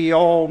won't be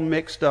all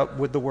mixed up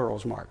with the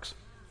world's marks.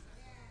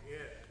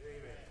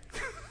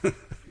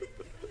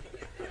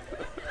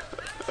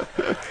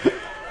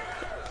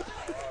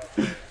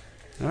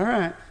 All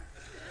right.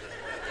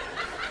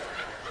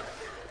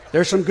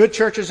 There's some good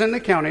churches in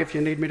the county if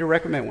you need me to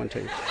recommend one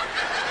to you.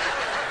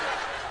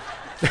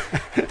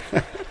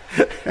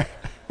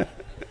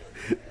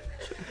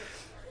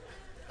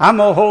 I'm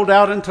going to hold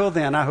out until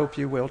then. I hope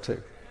you will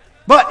too.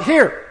 But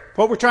here,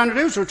 what we're trying to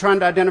do is we're trying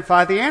to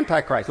identify the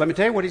Antichrist. Let me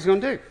tell you what he's going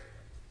to do.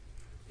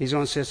 He's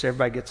going to insist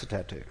everybody gets a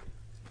tattoo.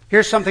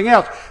 Here's something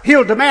else.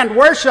 He'll demand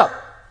worship.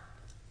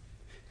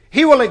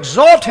 He will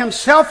exalt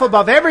himself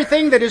above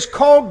everything that is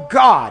called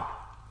God.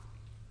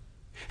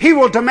 He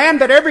will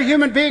demand that every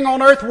human being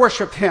on earth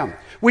worship him.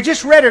 We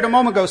just read it a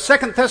moment ago,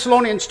 2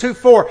 Thessalonians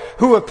 2:4,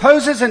 who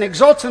opposes and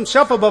exalts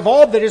himself above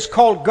all that is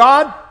called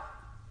God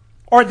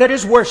or that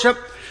is worship,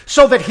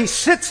 so that he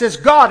sits as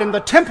God in the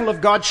temple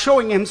of God,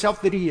 showing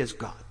himself that he is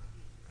God.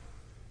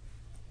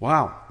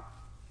 Wow.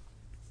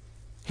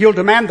 He'll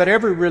demand that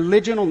every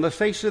religion on the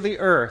face of the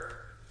earth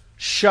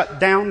shut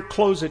down,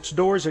 close its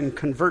doors, and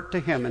convert to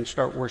him and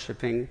start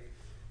worshiping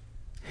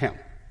him.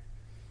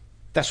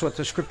 That's what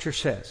the scripture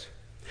says.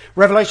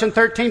 Revelation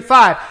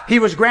 13:5, he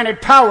was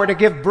granted power to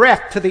give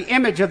breath to the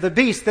image of the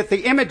beast, that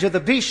the image of the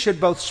beast should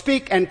both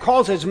speak and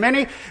cause as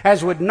many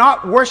as would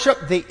not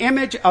worship the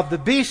image of the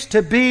beast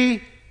to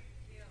be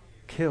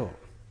killed.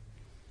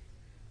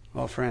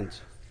 Well,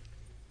 friends,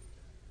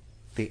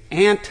 the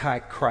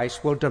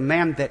Antichrist will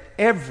demand that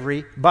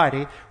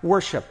everybody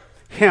worship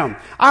him.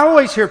 I've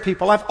always heard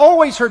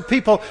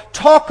people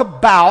talk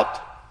about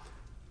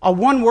a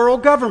one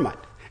world government.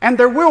 And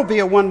there will be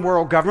a one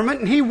world government,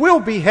 and he will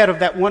be head of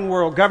that one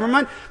world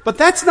government. But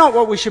that's not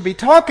what we should be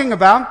talking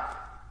about.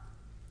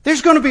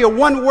 There's going to be a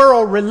one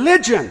world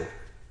religion.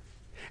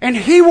 And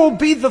he will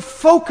be the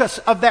focus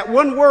of that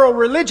one world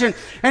religion.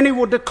 And he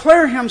will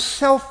declare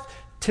himself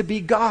to be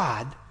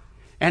God.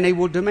 And he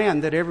will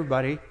demand that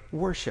everybody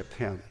worship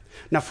him.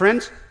 Now,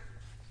 friends,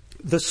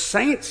 the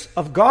saints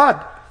of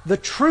God, the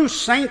true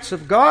saints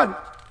of God,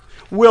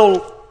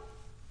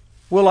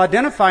 will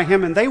identify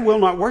him, and they will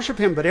not worship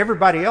him, but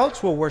everybody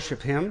else will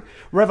worship him.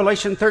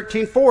 Revelation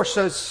 13:4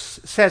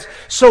 says,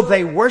 so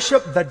they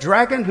worship the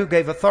dragon who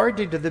gave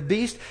authority to the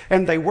beast,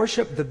 and they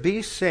worship the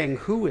beast, saying,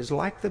 who is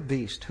like the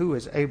beast, who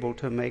is able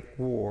to make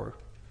war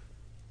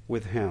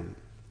with him?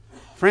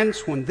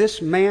 Friends, when this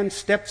man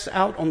steps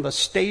out on the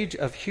stage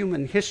of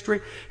human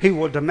history, he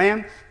will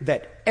demand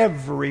that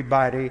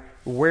everybody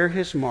wear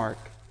his mark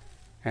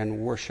and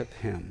worship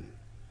him.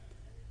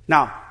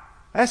 Now,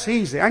 that's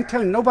easy. I can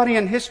tell you, nobody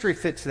in history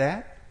fits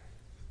that.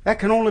 That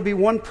can only be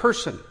one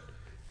person.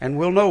 And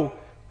we'll know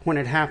when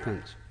it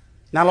happens.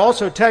 Now, I'll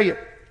also tell you,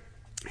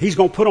 he's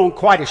going to put on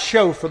quite a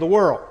show for the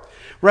world.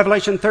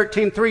 Revelation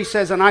 13:3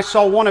 says, and I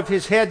saw one of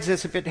his heads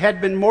as if it had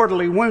been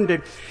mortally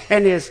wounded,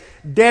 and his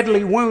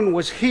deadly wound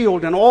was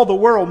healed, and all the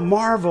world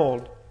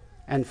marveled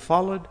and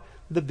followed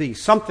the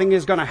beast. Something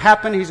is going to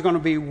happen. He's going to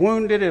be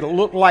wounded. It'll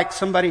look like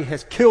somebody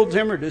has killed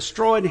him or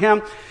destroyed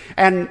him.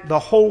 And the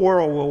whole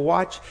world will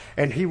watch,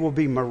 and he will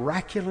be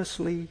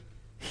miraculously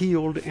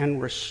healed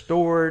and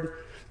restored.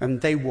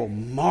 And they will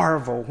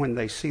marvel when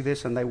they see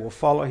this, and they will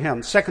follow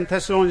him. 2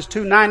 Thessalonians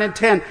 2:9 and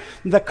 10.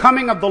 The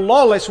coming of the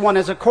lawless one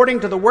is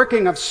according to the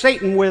working of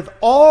Satan with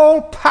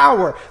all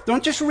power.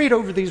 Don't just read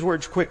over these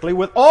words quickly.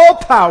 With all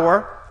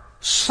power,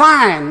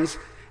 signs,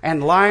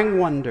 and lying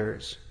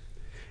wonders,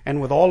 and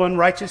with all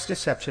unrighteous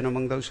deception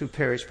among those who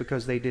perish,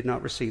 because they did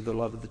not receive the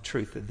love of the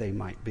truth, that they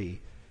might be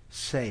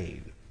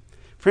saved.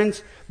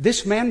 Friends,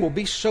 this man will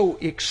be so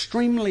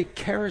extremely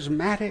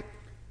charismatic,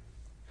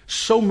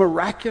 so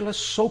miraculous,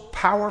 so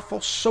powerful,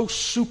 so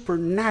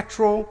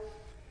supernatural,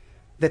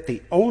 that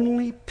the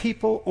only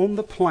people on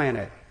the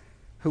planet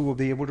who will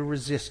be able to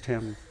resist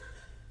him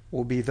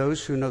will be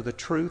those who know the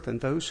truth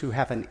and those who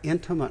have an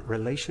intimate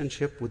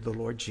relationship with the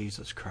Lord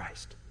Jesus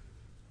Christ.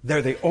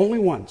 They're the only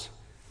ones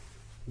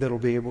that'll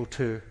be able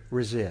to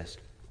resist.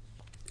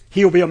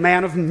 He'll be a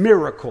man of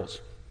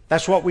miracles.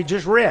 That's what we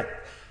just read.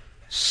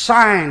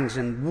 Signs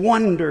and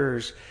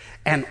wonders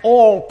and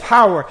all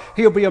power.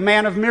 He'll be a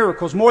man of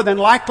miracles. More than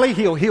likely,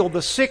 he'll heal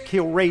the sick.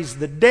 He'll raise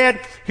the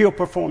dead. He'll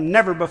perform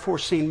never before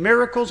seen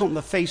miracles on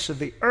the face of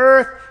the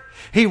earth.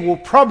 He will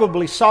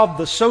probably solve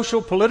the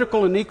social,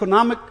 political, and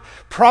economic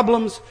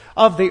problems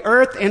of the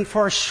earth. And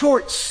for a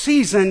short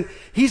season,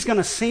 he's going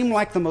to seem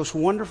like the most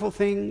wonderful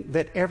thing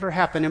that ever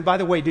happened. And by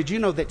the way, did you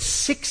know that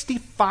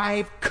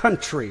 65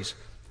 countries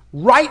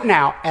Right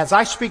now, as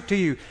I speak to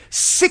you,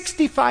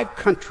 65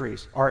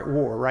 countries are at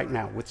war right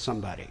now with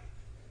somebody.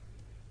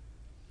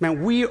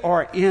 Man, we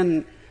are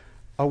in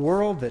a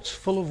world that's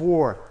full of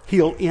war.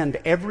 He'll end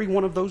every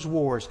one of those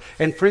wars.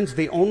 And friends,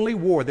 the only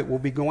war that will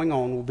be going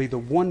on will be the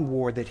one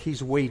war that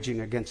he's waging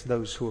against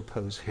those who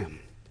oppose him.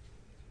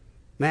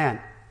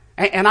 Man,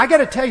 and I got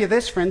to tell you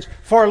this, friends,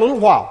 for a little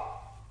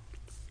while,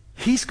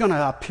 he's going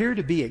to appear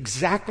to be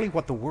exactly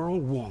what the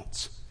world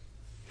wants.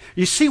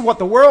 You see, what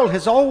the world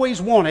has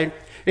always wanted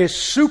is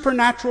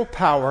supernatural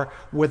power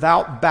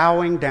without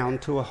bowing down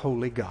to a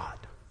holy God.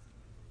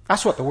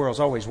 That's what the world's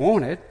always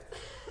wanted.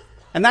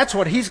 And that's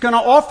what he's going to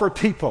offer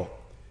people.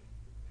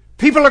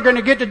 People are going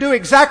to get to do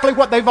exactly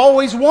what they've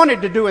always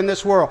wanted to do in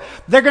this world.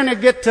 They're going to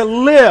get to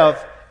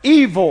live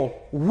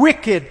evil,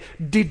 wicked,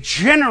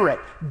 degenerate,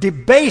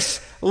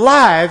 debased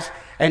lives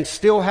and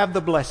still have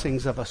the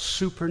blessings of a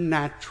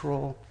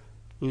supernatural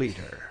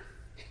leader.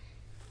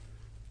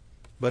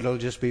 But it'll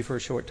just be for a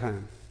short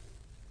time.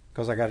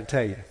 Because I got to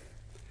tell you,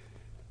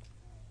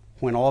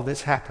 when all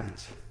this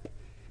happens,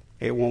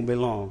 it won't be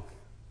long.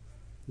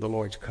 The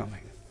Lord's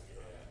coming.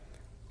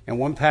 And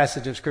one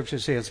passage of Scripture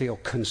says he'll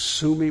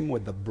consume him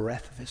with the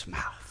breath of his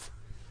mouth.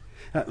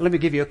 Let me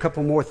give you a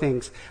couple more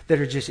things that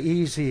are just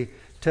easy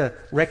to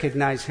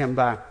recognize him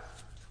by.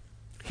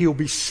 He'll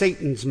be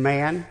Satan's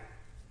man.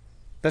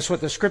 That's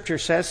what the Scripture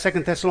says.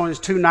 2 Thessalonians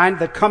 2:9,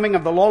 the coming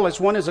of the lawless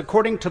one is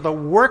according to the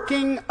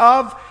working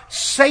of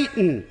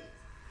Satan.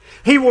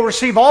 He will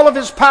receive all of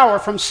his power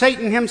from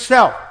Satan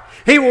himself.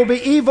 He will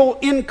be evil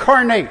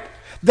incarnate.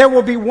 There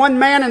will be one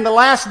man in the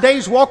last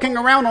days walking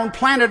around on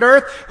planet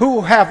Earth who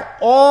will have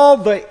all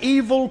the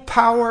evil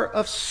power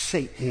of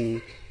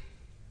Satan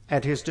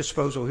at his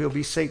disposal. He'll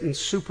be Satan's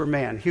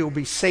Superman. He'll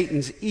be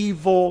Satan's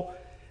evil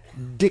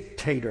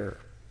dictator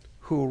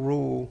who will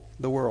rule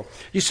the world.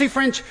 You see,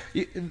 friends,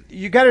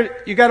 you got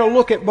to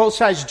look at both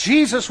sides.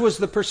 Jesus was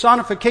the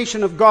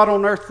personification of God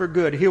on earth for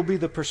good. He'll be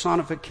the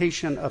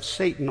personification of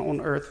Satan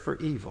on earth for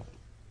evil.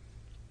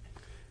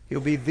 He'll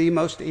be the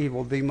most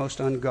evil, the most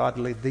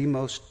ungodly, the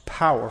most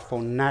powerful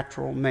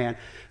natural man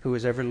who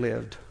has ever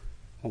lived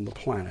on the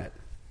planet.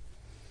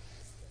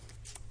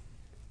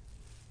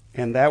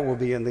 And that will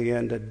be in the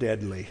end a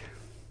deadly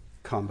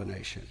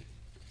combination.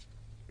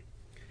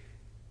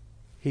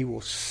 He will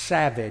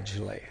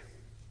savagely,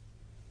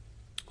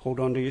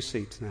 hold on to your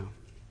seats now,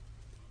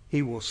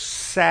 he will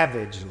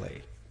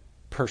savagely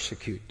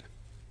persecute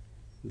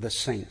the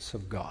saints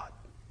of God.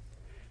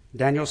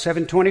 Daniel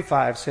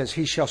 7:25 says,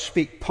 he shall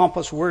speak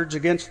pompous words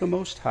against the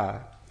Most High,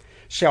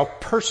 shall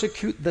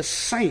persecute the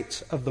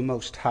saints of the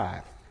Most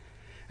High,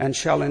 and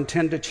shall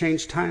intend to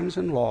change times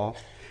and law.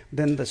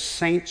 Then the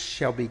saints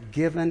shall be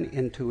given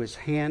into his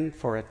hand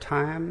for a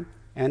time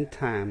and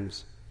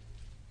times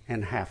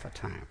and half a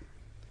time.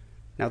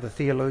 Now the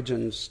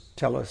theologians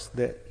tell us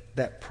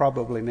that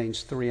probably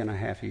means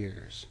 3.5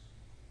 years.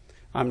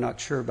 I'm not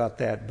sure about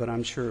that, but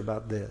I'm sure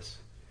about this.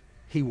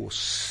 He will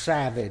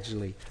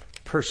savagely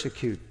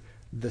persecute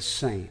the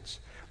saints.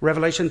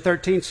 Revelation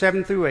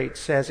 13:7-8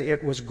 says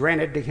it was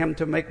granted to him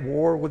to make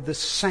war with the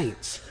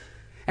saints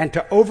and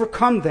to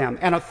overcome them.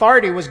 And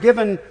authority was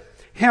given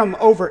him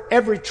over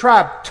every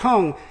tribe,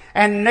 tongue,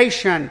 and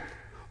nation.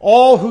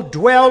 All who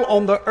dwell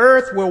on the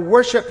earth will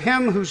worship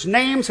him whose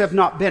names have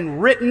not been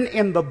written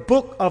in the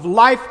book of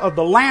life of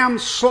the Lamb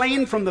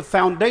slain from the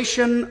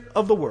foundation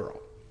of the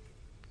world.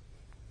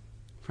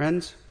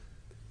 Friends,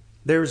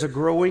 there's a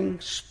growing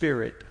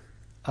spirit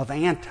of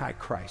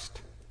Antichrist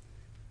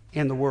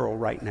in the world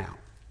right now.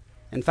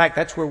 In fact,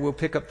 that's where we'll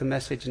pick up the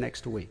message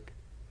next week.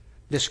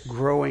 This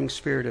growing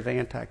spirit of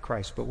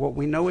Antichrist. But what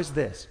we know is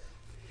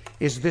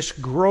this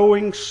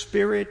growing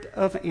spirit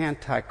of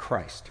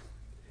Antichrist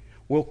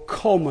will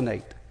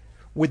culminate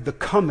with the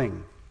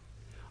coming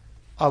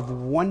of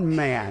one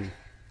man,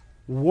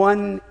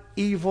 one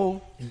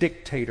evil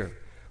dictator,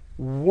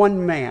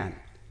 one man,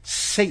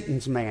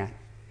 Satan's man.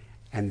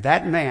 And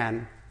that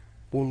man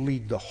will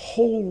lead the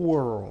whole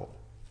world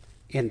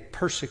in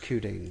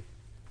persecuting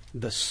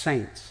the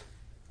saints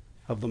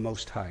of the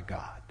Most High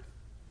God.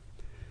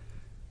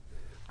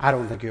 I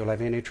don't think you'll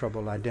have any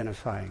trouble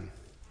identifying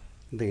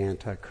the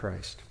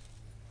Antichrist.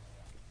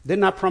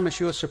 Didn't I promise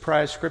you a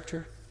surprise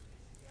scripture?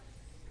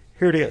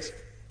 Here it is.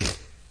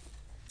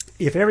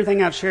 If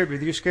everything I've shared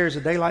with you scares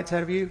the daylights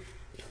out of you,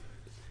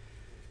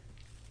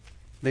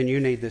 then you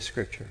need this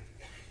scripture.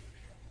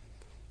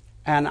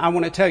 And I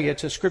want to tell you,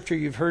 it's a scripture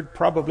you've heard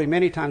probably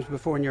many times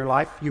before in your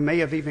life. You may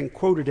have even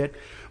quoted it.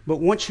 But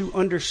once you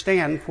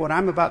understand what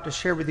I'm about to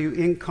share with you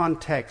in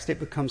context, it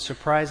becomes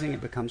surprising,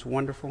 it becomes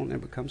wonderful, and it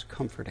becomes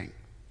comforting.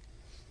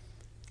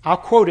 I'll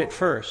quote it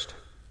first.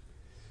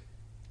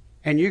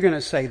 And you're going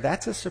to say,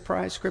 that's a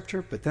surprise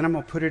scripture, but then I'm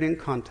going to put it in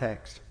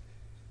context.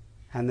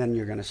 And then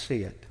you're going to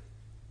see it.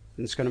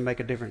 And it's going to make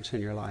a difference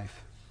in your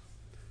life.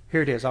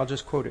 Here it is. I'll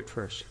just quote it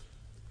first.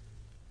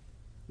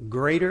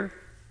 Greater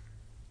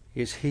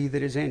is he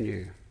that is in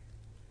you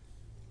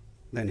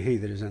than he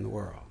that is in the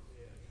world.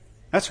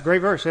 That's a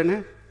great verse, isn't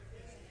it?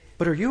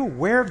 But are you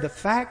aware of the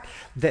fact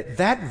that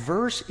that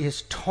verse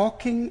is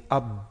talking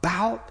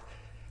about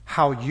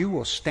how you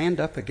will stand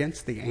up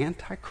against the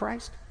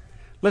Antichrist?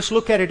 Let's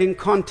look at it in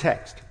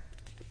context.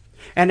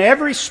 And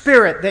every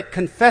spirit that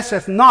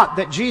confesseth not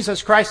that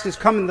Jesus Christ is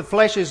come in the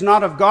flesh is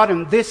not of God,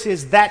 and this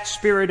is that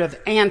spirit of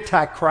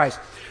Antichrist.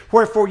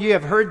 Wherefore ye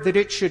have heard that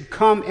it should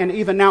come, and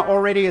even now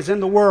already is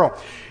in the world.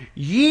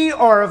 Ye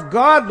are of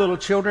God, little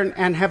children,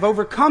 and have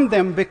overcome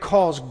them,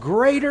 because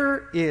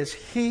greater is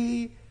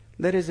he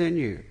that is in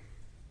you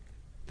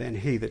than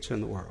he that's in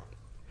the world.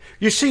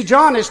 You see,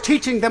 John is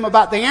teaching them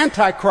about the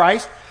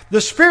Antichrist,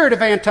 the spirit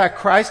of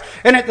Antichrist,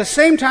 and at the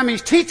same time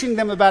he's teaching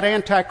them about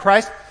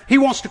Antichrist, he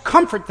wants to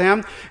comfort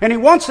them, and he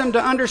wants them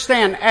to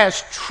understand,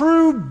 as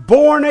true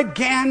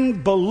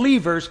born-again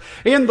believers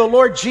in the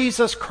Lord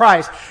Jesus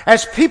Christ,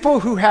 as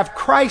people who have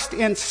Christ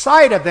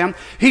inside of them,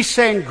 he's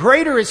saying,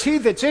 greater is he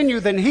that's in you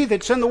than he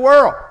that's in the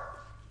world.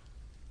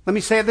 Let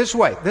me say it this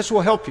way. This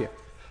will help you.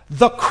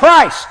 The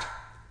Christ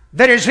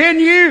that is in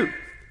you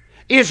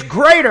is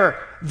greater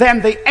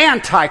than the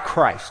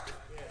Antichrist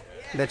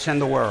that's in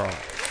the world.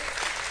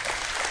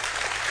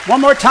 One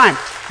more time.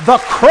 The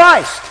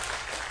Christ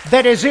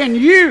that is in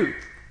you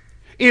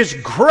is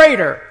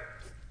greater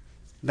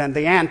than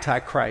the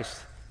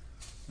Antichrist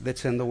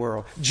that's in the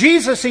world.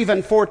 Jesus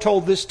even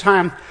foretold this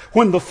time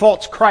when the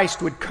false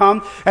Christ would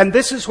come, and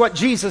this is what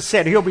Jesus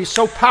said. He'll be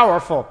so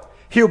powerful.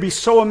 He'll be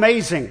so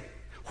amazing.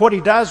 What he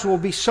does will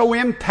be so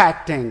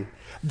impacting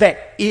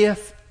that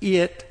if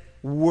it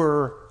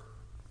were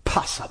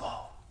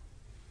possible,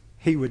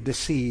 he would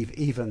deceive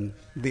even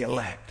the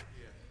elect.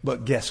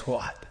 But guess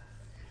what?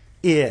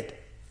 It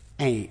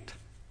ain't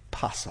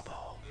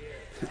possible.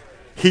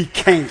 He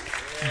can't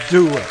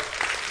do it.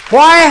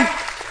 Why?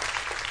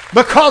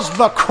 Because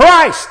the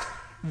Christ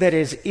that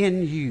is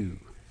in you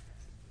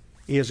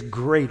is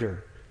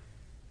greater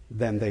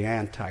than the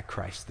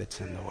Antichrist that's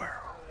in the world.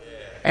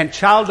 And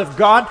child of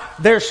God,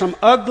 there's some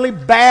ugly,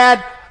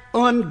 bad,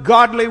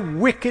 ungodly,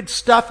 wicked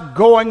stuff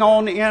going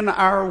on in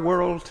our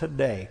world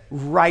today.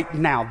 Right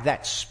now,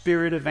 that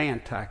spirit of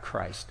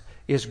Antichrist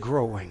is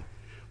growing.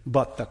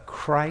 But the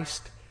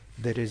Christ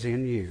that is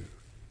in you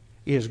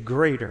is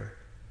greater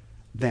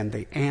than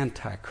the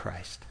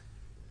Antichrist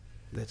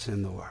that's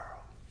in the world.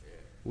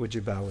 Would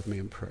you bow with me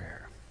in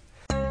prayer?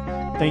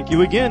 Thank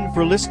you again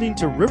for listening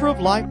to River of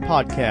Life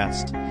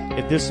Podcast.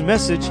 If this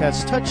message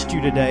has touched you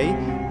today,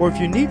 or if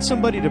you need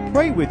somebody to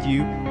pray with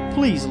you,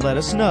 please let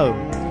us know.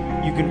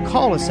 You can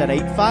call us at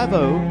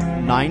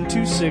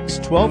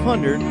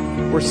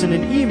 850-926-1200 or send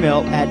an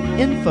email at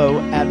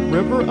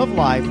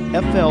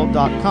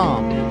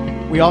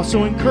info@riveroflifefl.com. We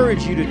also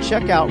encourage you to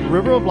check out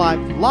River of Life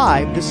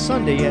live this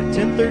Sunday at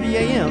 10:30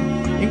 a.m.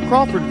 in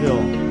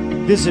Crawfordville.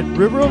 Visit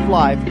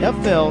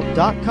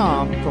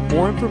riveroflifefl.com for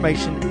more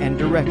information and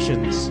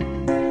directions.